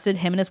they arrested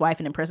him and his wife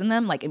and imprisoned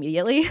them like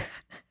immediately.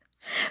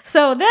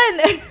 So then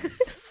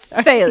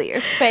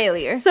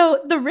failure. So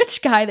the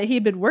rich guy that he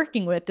had been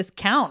working with, this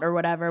count or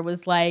whatever,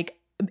 was like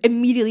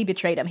immediately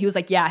betrayed him. He was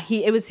like, yeah,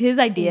 it was his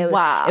idea.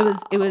 Wow.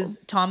 It was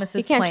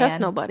Thomas's plan. You can't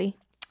trust nobody.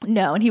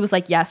 No, and he was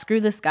like, yeah,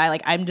 screw this guy.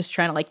 Like, I'm just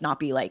trying to like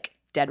not be like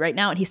dead right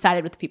now. And he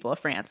sided with the people of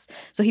France.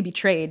 So he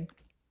betrayed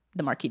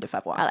the Marquis de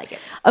Favois. I like it.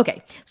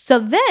 Okay. So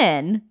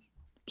then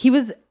he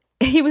was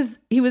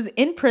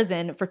in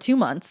prison for 2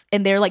 months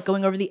and they're like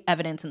going over the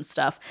evidence and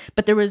stuff.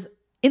 But there was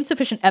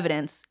insufficient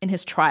evidence in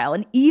his trial.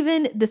 And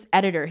even this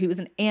editor, he was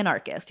an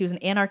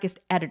anarchist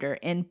editor.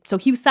 And so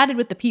he sided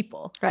with the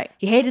people. Right.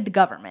 He hated the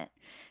government.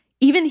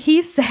 Even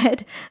he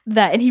said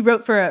that, and he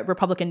wrote for a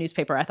Republican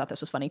newspaper, I thought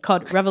this was funny,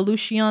 called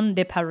Revolution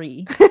de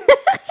Paris.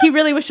 He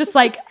really was just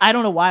like, I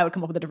don't know why I would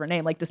come up with a different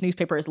name. Like, this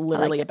newspaper is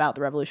literally about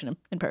the revolution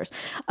in Paris.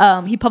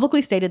 He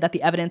publicly stated that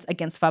the evidence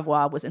against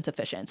Favois was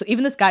insufficient. So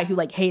even this guy who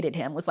like hated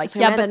him was like,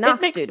 yeah, but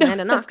it makes no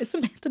sense. It's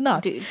Amanda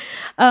Knox. Dude.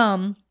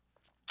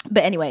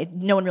 But anyway,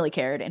 no one really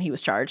cared, and he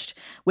was charged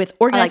with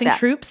organizing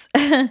troops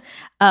that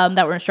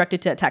were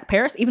instructed to attack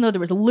Paris, even though there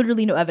was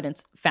literally no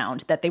evidence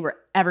found that they were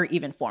ever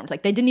even formed.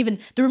 Like, they didn't even,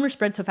 the rumor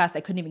spread so fast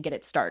they couldn't even get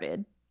it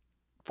started,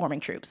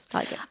 forming troops. I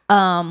like it.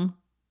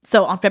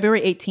 So on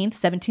February 18th,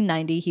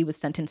 1790, he was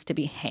sentenced to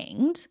be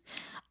hanged.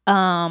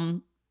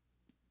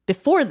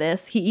 Before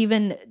this, he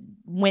even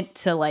went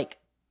to like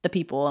the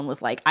people and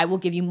was like, I will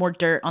give you more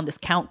dirt on this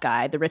count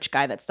guy, the rich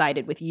guy that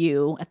sided with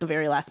you at the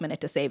very last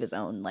minute to save his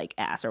own like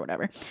ass or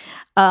whatever.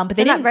 But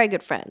they're not very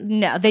good friends.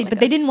 No, they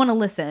didn't want to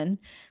listen.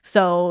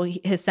 So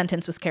his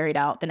sentence was carried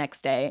out the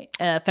next day,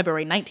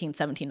 February 19th,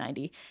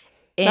 1790.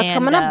 That's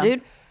coming up,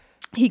 dude.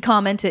 He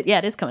commented, yeah,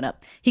 it is coming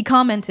up.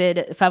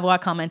 Favois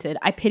commented,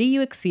 I pity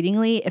you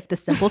exceedingly if the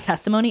simple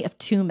testimony of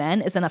 2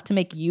 men is enough to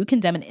make you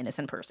condemn an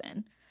innocent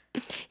person.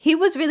 He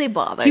was really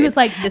bothered. He was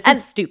like, this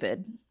is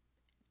stupid.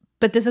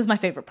 But this is my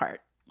favorite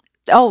part.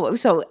 Oh,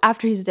 so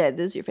after he's dead,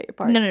 this is your favorite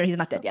part? No, he's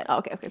not dead yet. Oh,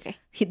 okay.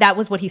 That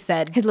was what he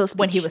said his little speech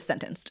when he was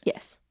sentenced.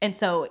 Yes. And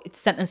so it's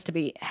sentenced to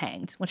be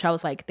hanged, which I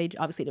was like, they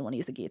obviously didn't want to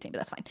use the guillotine, but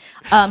that's fine.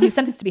 He was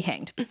sentenced to be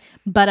hanged.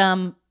 But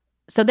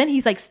so then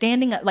he's like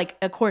standing, like,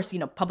 of course,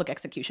 public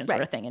execution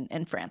sort of thing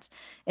in France,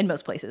 in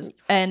most places.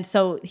 And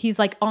so he's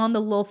like on the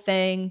little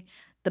thing,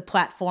 the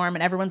platform,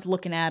 and everyone's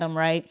looking at him,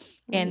 right?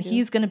 And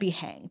he's going to be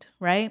hanged,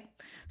 right?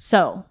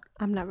 So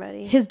I'm not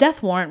ready. His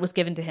death warrant was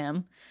given to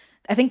him.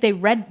 I think they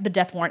read the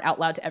death warrant out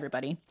loud to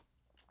everybody,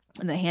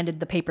 and they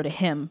handed the paper to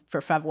him for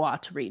Favois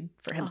to read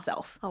for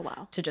himself. Oh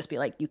wow! To just be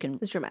like, you can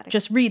it's dramatic.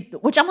 Just read.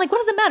 Which I'm like, what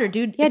does it matter,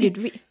 dude? Yeah,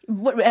 dude.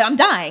 I'm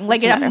dying.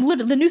 Like, I'm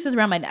literally, the noose is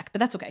around my neck, but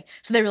that's okay.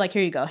 So they were like,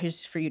 here you go.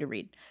 Here's for you to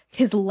read.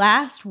 His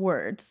last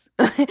words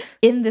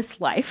in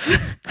this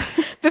life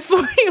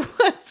before he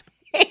was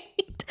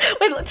hanged.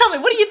 Wait, tell me,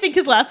 what do you think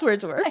his last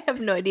words were? I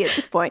have no idea at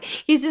this point.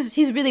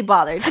 He's really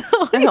bothered. So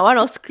I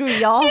don't screw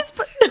y'all. His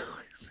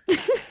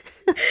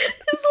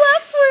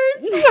last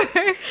words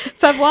were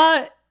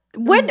Favois.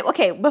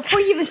 Before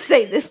you even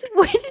say this,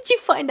 when did you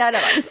find out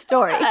about the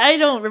story? I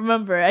don't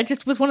remember. I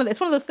just was it's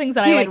one of those things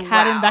that I like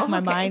had in the back of my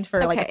mind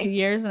for like a few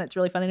years, and it's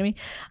really funny to me.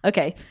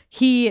 Okay.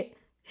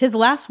 His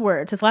last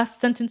words, his last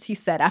sentence he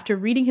said after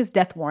reading his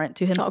death warrant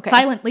to him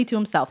silently to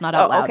himself, not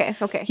out loud.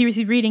 Okay. He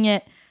was reading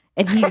it,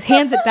 and he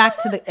hands it back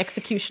to the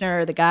executioner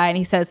or the guy, and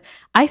he says,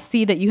 I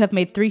see that you have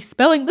made 3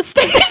 spelling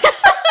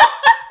mistakes.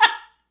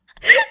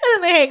 And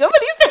then they hang up and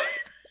he's dead.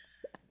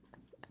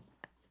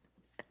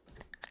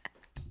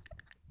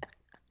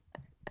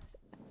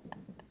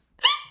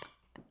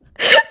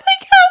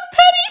 Like, how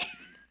petty.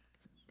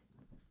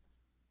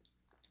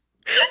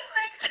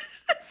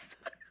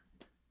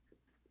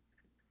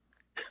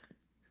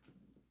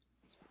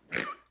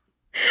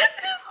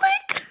 It's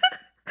like,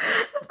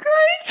 I'm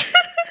crying.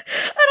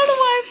 I don't know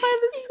why I find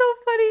this so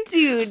funny.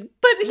 Dude.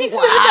 But he said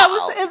that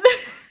was...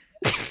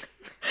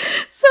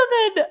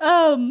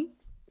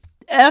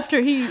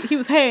 after he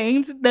was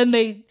hanged, then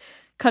they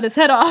cut his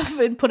head off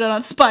and put it on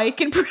a spike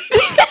and paraded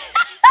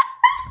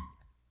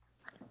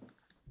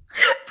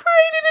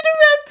it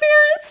around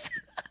Paris.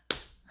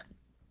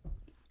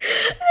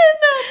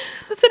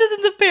 And the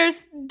citizens of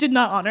Paris did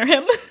not honor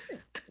him.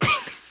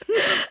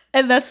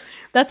 And that's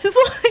his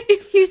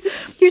life.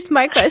 Here's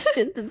my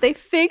question: did they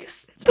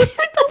fix the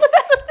fact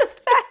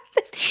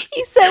that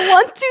he said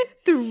 1, 2,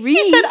 3?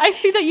 He said, "I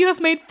see that you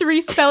have made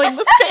 3 spelling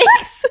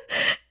mistakes,"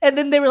 and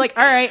then they were like,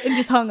 "All right," and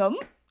just hung him.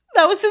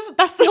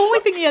 That's the only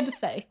thing he had to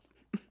say.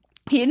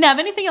 He didn't have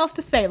anything else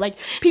to say. Like,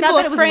 people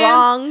that of it was France,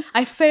 wrong,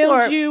 I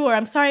failed you, or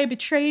I'm sorry I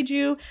betrayed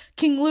you.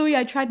 King Louis,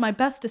 I tried my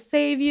best to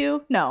save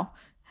you. No.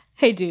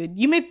 Hey, dude,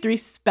 you made 3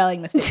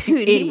 spelling mistakes, you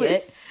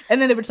idiot.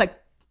 And then they were just like,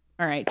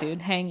 all right,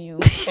 dude, hang you.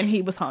 And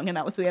he was hung, and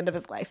that was the end of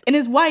his life. And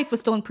his wife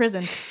was still in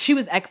prison. She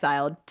was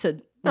exiled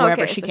to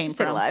wherever she came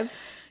from. Alive.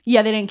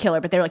 Yeah, they didn't kill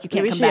her, but they were like, you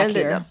can't come back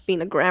here. Up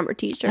being a grammar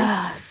teacher.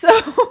 So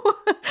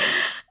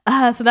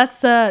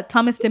that's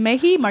Thomas de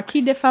Mahy,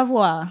 Marquis de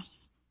Favois.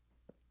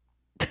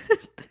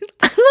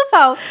 I love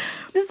how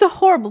this is a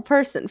horrible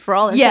person for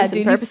all intents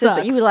and purposes,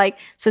 but you were like,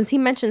 since he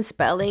mentioned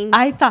spelling,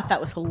 I thought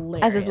that was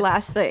hilarious as his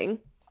last thing.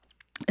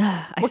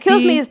 What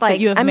kills me is like,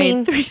 you have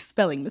made 3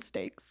 spelling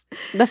mistakes.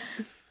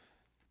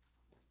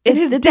 In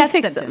his death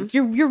sentence,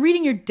 you're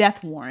reading your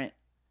death warrant,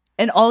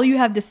 and all you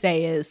have to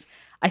say is,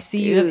 "I see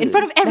you," in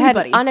front of everybody. They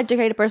had an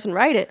uneducated person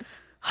write it.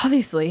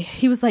 Obviously,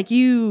 he was like,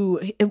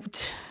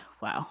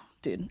 wow,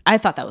 dude. I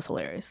thought that was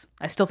hilarious.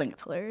 I still think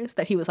it's hilarious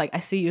that he was like, "I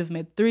see you have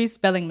made 3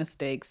 spelling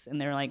mistakes," and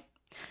they're like,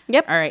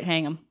 "Yep, all right,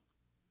 hang him."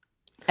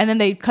 And then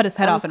they cut his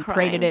head off and crying.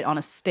 paraded it on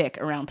a stick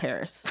around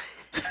Paris.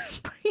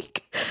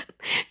 Like,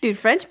 dude,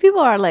 French people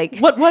are like,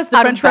 what was the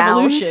French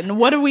bounds? Revolution?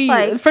 What are we?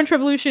 Like, the French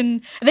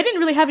Revolution. They didn't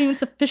really have even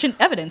sufficient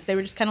evidence. They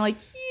were just kind of like,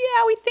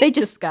 yeah, we think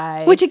this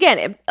guy. Which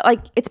again,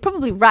 it's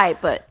probably right,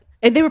 but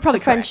they were probably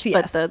the French. Correct,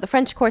 yes. But the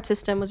French court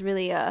system was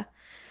really It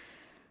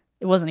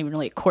wasn't even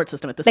really a court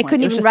system at this they point.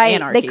 couldn't It was even just write.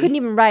 anarchy. They couldn't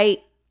even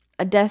write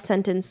a death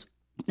sentence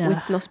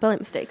with no spelling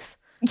mistakes.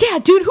 Yeah,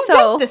 dude, who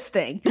wrote this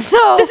thing?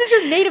 So this is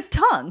your native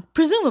tongue,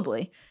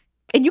 presumably.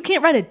 And you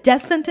can't write a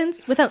death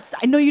sentence without...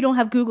 I know you don't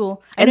have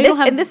Google. And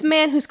this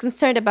man who's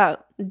concerned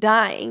about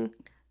dying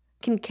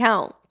can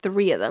count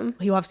 3 of them.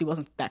 He obviously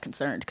wasn't that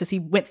concerned because he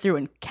went through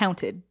and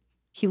counted.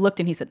 He looked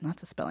and he said,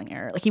 that's a spelling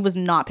error. Like, he was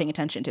not paying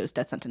attention to his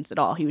death sentence at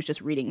all. He was just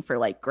reading for,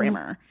 like,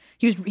 grammar.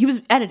 He was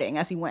editing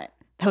as he went.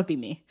 That would be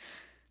me.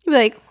 You'd be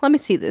like, let me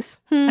see this.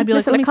 I'd be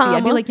like, let me see.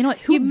 I'd be like, you know what?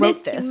 Who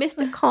wrote this? You missed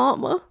a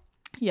comma.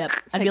 Yep.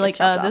 I'd be like,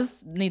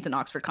 this needs an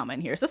Oxford comma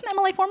in here. Is this an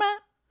MLA format?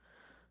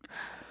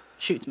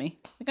 Shoots me.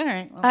 Like, all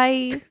right.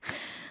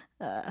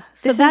 Well.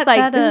 This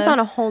is on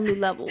a whole new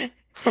level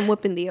from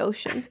Whipping the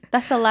Ocean.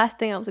 That's the last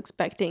thing I was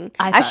expecting.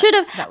 I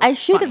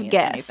should have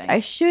guessed. I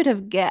should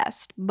have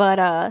guessed, but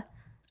I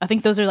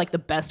think those are like the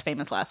best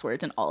famous last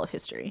words in all of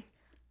history.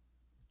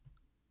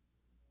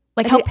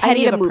 Like, how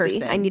petty of a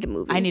person. I need a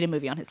movie. I need a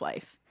movie on his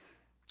life.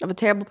 Of a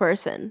terrible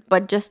person,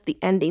 but just the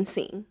ending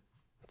scene.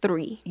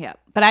 3. Yeah,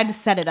 but I had to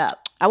set it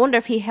up. I wonder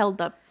if he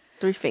held up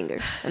 3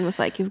 fingers and was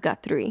like, "You've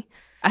got 3."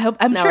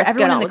 I'm sure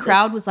everyone in the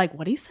crowd was like,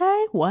 "What'd he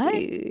say? What?"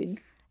 Dude.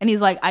 And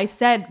he's like, "I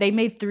said they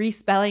made 3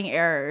 spelling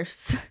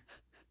errors,"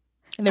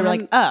 and they were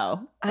like,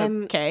 "Oh,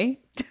 okay."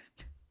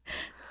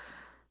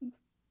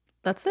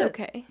 That's it.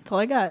 Okay, that's all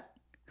I got.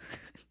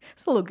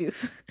 It's a little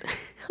goof.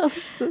 A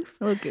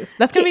little goof.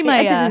 That's gonna be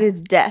my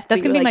his death.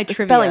 That's gonna be my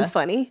trivia. Spelling's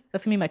funny.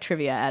 That's gonna be my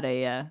trivia at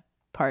a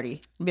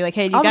party. And be like,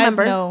 hey, do you guys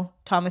know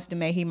Thomas de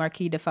Mahy,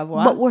 Marquis de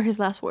Favois? What were his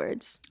last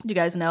words? Do you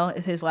guys know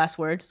his last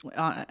words?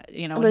 When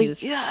he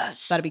was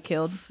about to be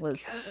killed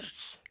was,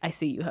 "I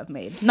see you have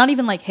made." Not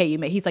even like, "Hey, you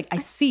made." He's like, "I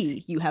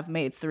see you have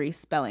made 3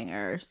 spelling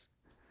errors."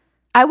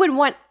 I would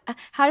want.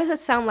 How does it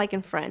sound like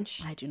in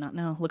French? I do not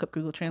know. Look up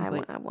Google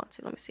Translate. I want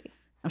to. Let me see.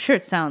 I'm sure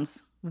it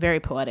sounds very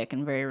poetic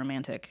and very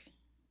romantic.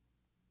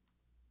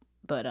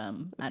 But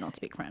I don't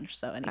speak French,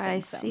 so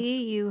anything sounds... I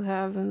see you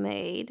have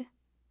made...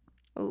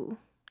 Oh,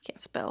 can't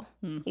spell,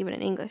 even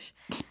in English.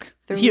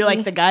 3 You're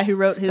like the guy who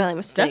wrote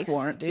his death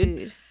warrant,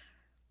 dude.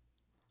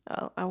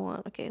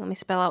 Oh, okay, let me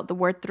spell out the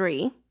word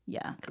 3.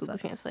 Yeah, Google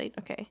Translate,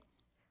 okay.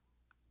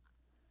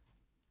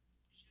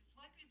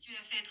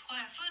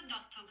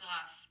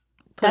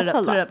 Put it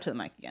up to the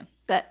mic again.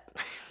 I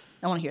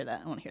want to hear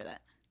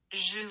that.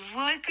 Je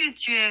vois que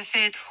tu as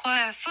fait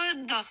 3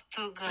 fautes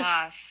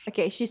d'orthographe.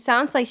 Okay, she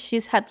sounds like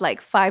she's had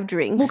like 5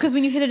 drinks. Well, because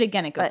when you hit it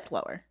again, it goes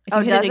slower. If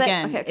you hit it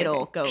again,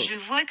 it'll go. Je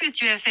vois que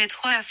tu as fait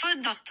 3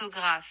 fautes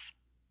d'orthographe.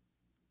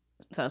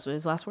 So those were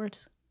his last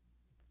words.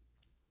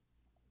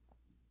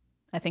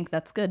 I think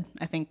that's good.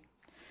 And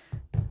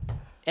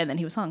then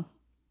he was hung.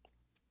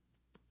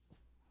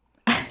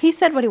 He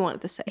said what he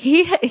wanted to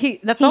say.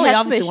 That's all he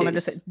obviously wanted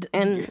to say.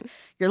 And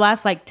your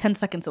last like 10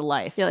 seconds of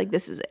life. You're like,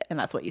 this is it. And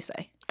that's what you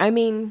say. I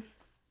mean,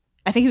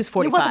 I think he was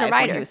 45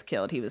 when he was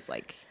killed. He was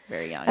like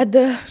very young. At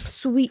the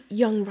sweet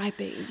young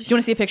ripe age. Do you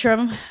want to see a picture of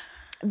him?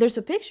 There's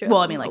a picture. Well,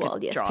 I mean, like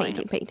drawing.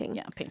 Painting.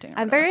 Yeah, painting.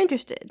 I'm very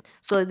interested.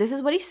 So this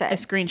is what he said. A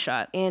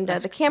screenshot. And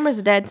the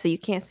camera's dead, so you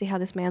can't see how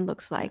this man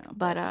looks like.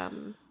 But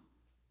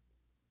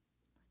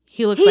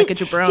He looks like a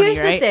jabroni,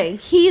 Here's right? the thing.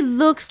 He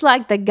looks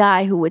like the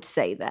guy who would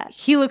say that.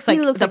 He looks like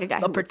a guy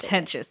a who would say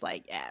pretentious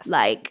like ass.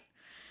 Like,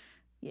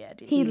 yeah,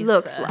 dude, he he's,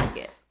 looks like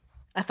it.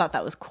 I thought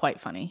that was quite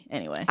funny.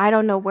 Anyway, I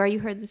don't know where you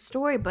heard this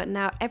story, but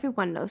now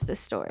everyone knows this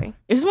story.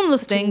 it's just one of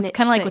those Such a things, niche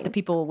kind of like with the thing.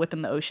 people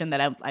whipping the ocean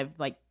that I've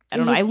like. I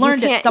don't know. You I just-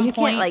 learned you at can't- some you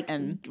point, can't, like,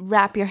 and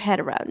wrap your head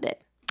around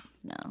it.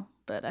 no,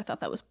 but I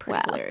thought that was pretty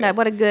Wow, hilarious.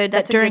 what a good.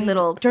 That's a good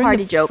little during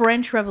party the joke.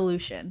 French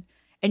Revolution,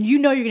 and you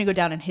know you're gonna go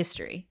down in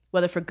history,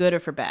 whether for good or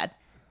for bad,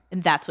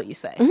 and that's what you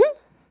say.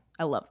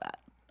 I love that.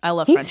 I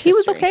love French He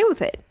was history. okay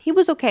with it. He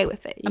was okay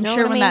with it. You I'm know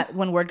sure what I mean?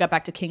 when word got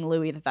back to King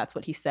Louis that's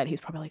what he said, he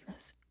was probably like,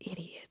 this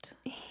idiot.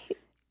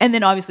 And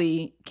then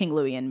obviously King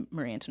Louis and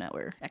Marie Antoinette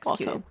were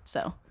executed. Also.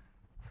 So,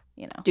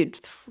 you know. Dude,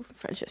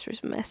 French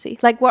history's messy.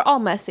 Like, we're all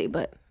messy,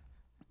 but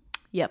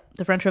Yep.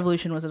 The French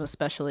Revolution was an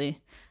especially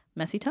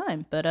messy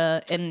time. But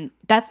and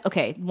that's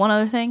okay. One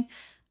other thing.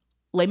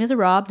 Les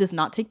Miserables does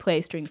not take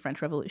place during the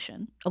French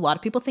Revolution. A lot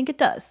of people think it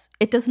does.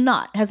 It does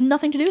not. It has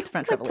nothing to do with the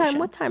French Revolution.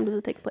 what time does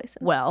it take place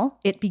in? Well,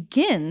 it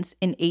begins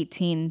in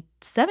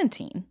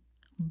 1817,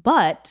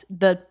 but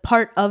the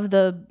part of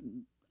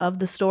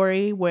the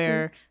story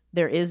where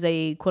there is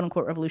a quote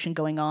unquote revolution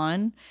going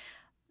on,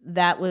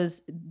 that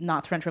was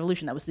not the French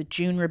Revolution. That was the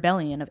June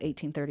Rebellion of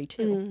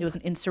 1832. It was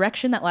an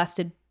insurrection that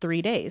lasted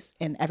 3 days,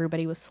 and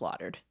everybody was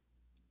slaughtered.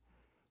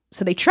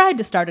 So they tried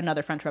to start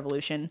another French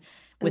Revolution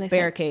with they said,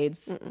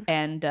 barricades,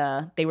 and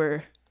they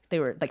were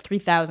like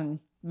 3,000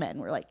 men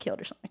were like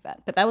killed or something like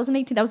that. But that was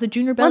that was the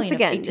June Rebellion. Once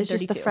again, of 1832. it's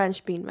just the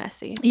French being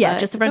messy. Yeah, but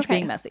just the it's French okay.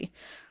 being messy.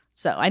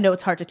 So I know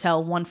it's hard to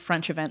tell one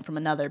French event from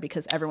another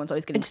because everyone's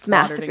always getting Just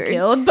slaughtered and massacred.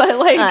 killed. But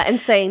like And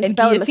saying and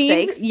spelling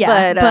guillotines. mistakes.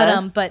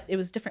 Yeah, but it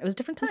was different. It was a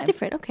different time. it's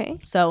different. Okay.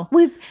 So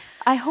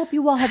I hope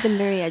you all have been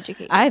very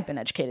educated. I've been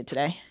educated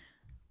today.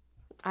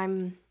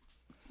 I'm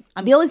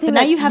the only thing but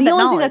now that you have the that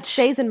only thing that knowledge.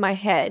 stays in my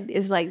head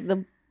is like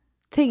the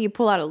thing you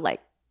pull out of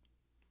like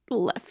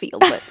left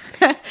field, but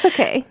it's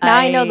okay. Now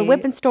I know the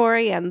whipping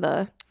story and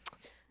the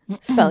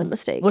spelling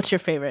mistake. What's your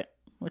favorite?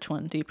 Which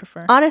one do you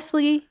prefer?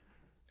 Honestly,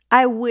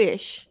 I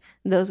wish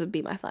those would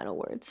be my final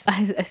words.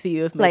 I see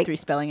you have made like- 3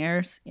 spelling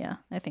errors. Yeah,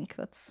 I think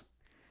that's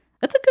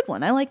a good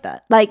one. I like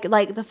that. Like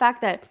the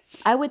fact that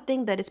I would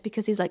think that it's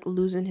because he's like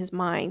losing his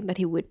mind that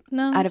he would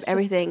No, out of it's just-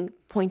 everything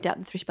point out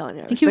the 3 spelling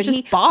errors. think he was But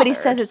just But he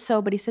says bothered.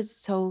 it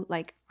so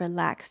like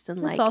relaxed and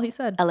That's like all he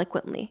said.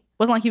 eloquently.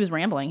 Wasn't like he was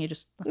rambling.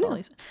 That's all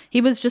he said.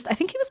 He was just, I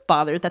think he was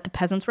bothered that the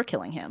peasants were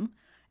killing him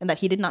and that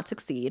he did not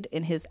succeed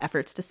in his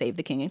efforts to save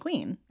the king and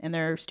queen and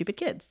their stupid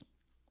kids.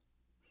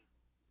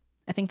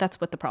 I think that's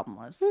what the problem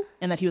was.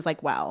 And that he was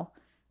like, wow,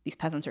 these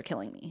peasants are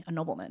killing me, a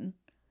nobleman.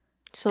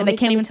 So And let they me-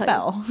 can't let me even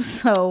tell you.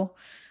 spell. So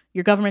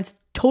your government's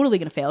totally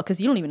going to fail because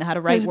you don't even know how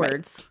to write Right.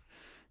 words.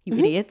 You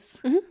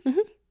idiots.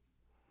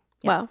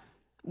 Wow.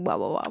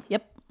 Wow.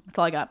 Yep. That's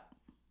all I got.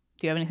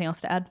 Do you have anything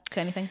else to add to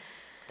anything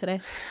today?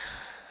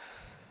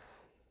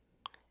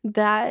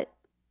 That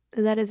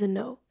is a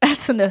no.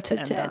 That's a note to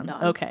end end on.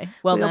 on. Okay.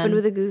 Well, We then opened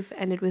with a goof,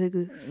 ended with a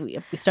goof.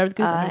 we started with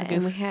goof, ended with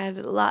And goof. we had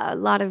a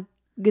lot of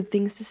good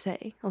things to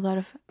say. A lot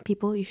of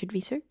people you should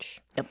research.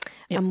 Yep.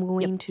 I'm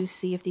going to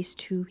see if these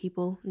 2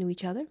 people knew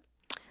each other.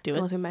 Do The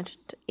it. ones we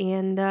mentioned.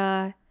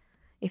 And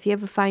if you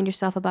ever find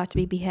yourself about to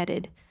be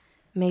beheaded,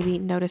 maybe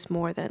notice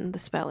more than the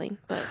spelling.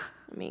 But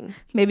I mean,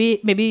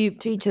 Maybe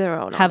to each their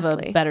own. have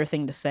honestly, a better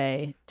thing to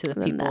say to the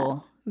than that.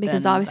 people.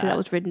 because than obviously that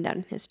was written down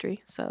in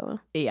history. So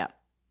yeah.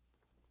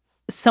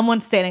 Someone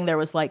standing there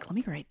was like, "Let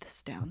me write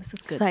this down. This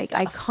is good it's like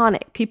stuff."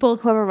 iconic. People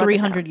whoever wrote it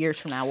 300 years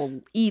from now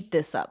will eat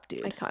this up,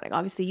 dude. Iconic.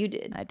 Obviously, you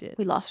did. I did.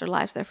 We lost our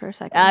lives there for a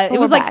second. It But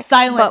was we're like back.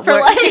 silent But for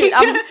we're-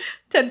 like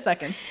 10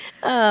 seconds.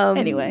 um,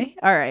 Anyway,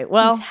 all right.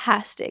 Well,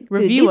 fantastic. Dude,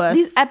 review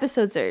these us.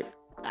 episodes are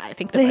I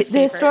think they're my the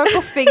favorite.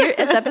 historical figure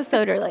this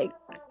episode are like.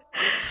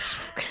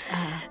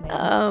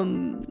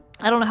 Man.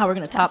 I don't know how we're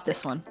gonna top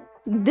this one.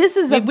 This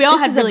is We all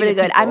this had is really really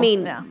good good. I people.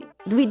 mean, Yeah.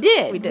 we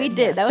did.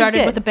 Yeah. That was Started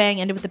good. with a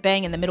bang, ended with a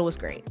bang, and the middle was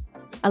great.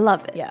 I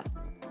love it. Yeah.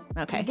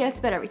 Okay. It gets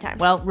better every time.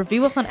 Well,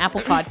 review us on Apple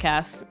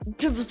Podcasts.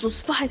 give us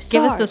those 5 stars.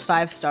 Give us those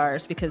 5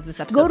 stars because this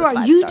episode Go to was our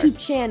 5 YouTube stars.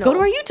 channel. Go to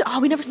our YouTube. Oh,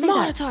 we never say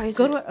that. Monetize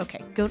Go it. to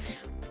okay. Go.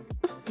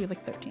 We have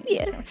like 13.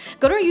 Yeah.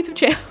 Go to our YouTube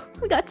channel.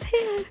 We got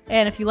 10.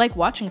 And if you like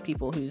watching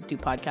people who do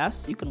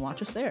podcasts, you can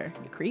watch us there.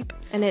 You creep.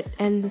 And it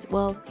ends,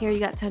 well, here you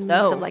got 10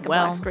 minutes Oh, of like a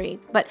well. black screen.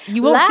 But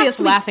You won't see last us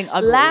week's- laughing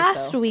ugly,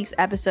 Last so. week's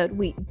episode,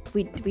 we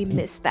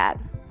missed that.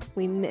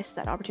 We missed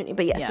that opportunity.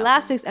 But yes, Yeah.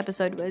 last week's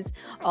episode was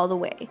all the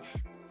way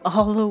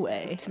All the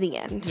way. to the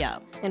end. Yeah.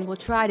 And we'll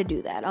try to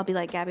do that. I'll be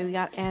like, Gabby, we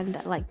got to end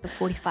at like the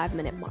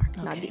 45-minute mark,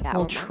 not Okay, the hour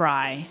we'll mark.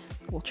 try.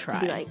 We'll try. To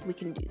be like, we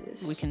can do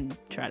this. we can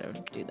try to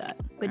do that.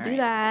 But All do right.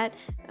 that.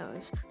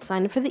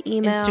 Sign up for the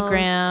emails. There you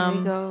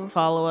Instagram. go.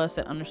 Follow us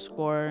at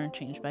 _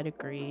 change by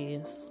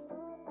degrees.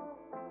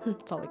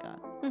 That's all we got.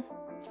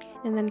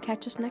 And then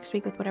catch us next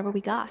week with whatever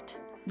we got.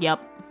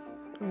 Yep.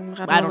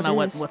 I I don't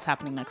know it is. what's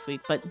happening next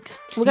week, but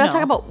We're gonna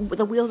talk about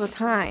the Wheels of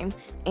Time,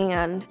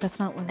 and That's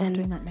not we're not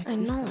doing that next I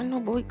week. know,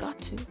 but we got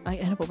to. I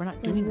know, but we're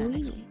not doing that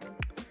next week.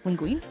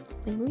 Linguine?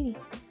 Linguini.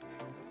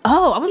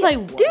 Oh, I was like,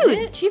 what?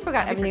 Dude, she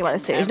forgot everything about the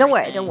series. Don't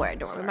worry. everything. We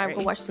might go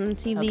Sorry. watch some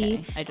TV.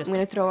 Okay, I'm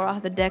gonna throw her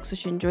off the deck so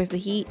she enjoys the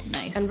heat.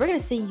 Nice. And we're gonna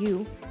see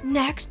you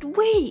next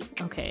week.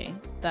 Okay,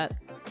 that.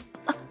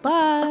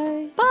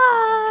 Bye.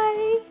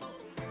 Bye.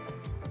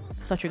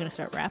 Thought you were gonna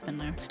start rapping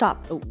there.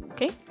 Stop. Oh,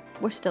 okay.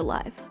 We're still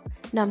live.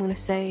 Now I'm gonna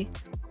say,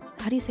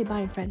 how do you say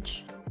bye in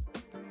French?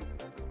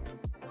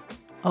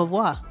 Au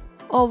revoir.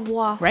 Au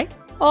revoir. Right?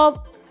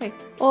 Hey,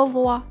 au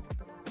revoir.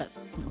 That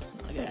almost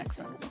sounded like an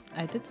accent.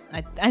 I did.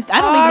 I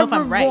don't even know if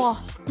I'm right.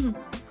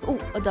 Oh,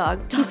 a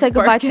dog. He Dog's said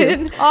goodbye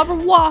barking. to. Au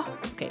revoir.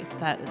 Okay,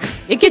 that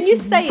is. It gets Can you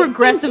say it?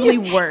 progressively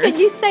Can you- worse. Can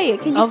you say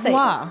it? Can you Au say it?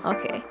 revoir.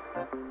 Okay.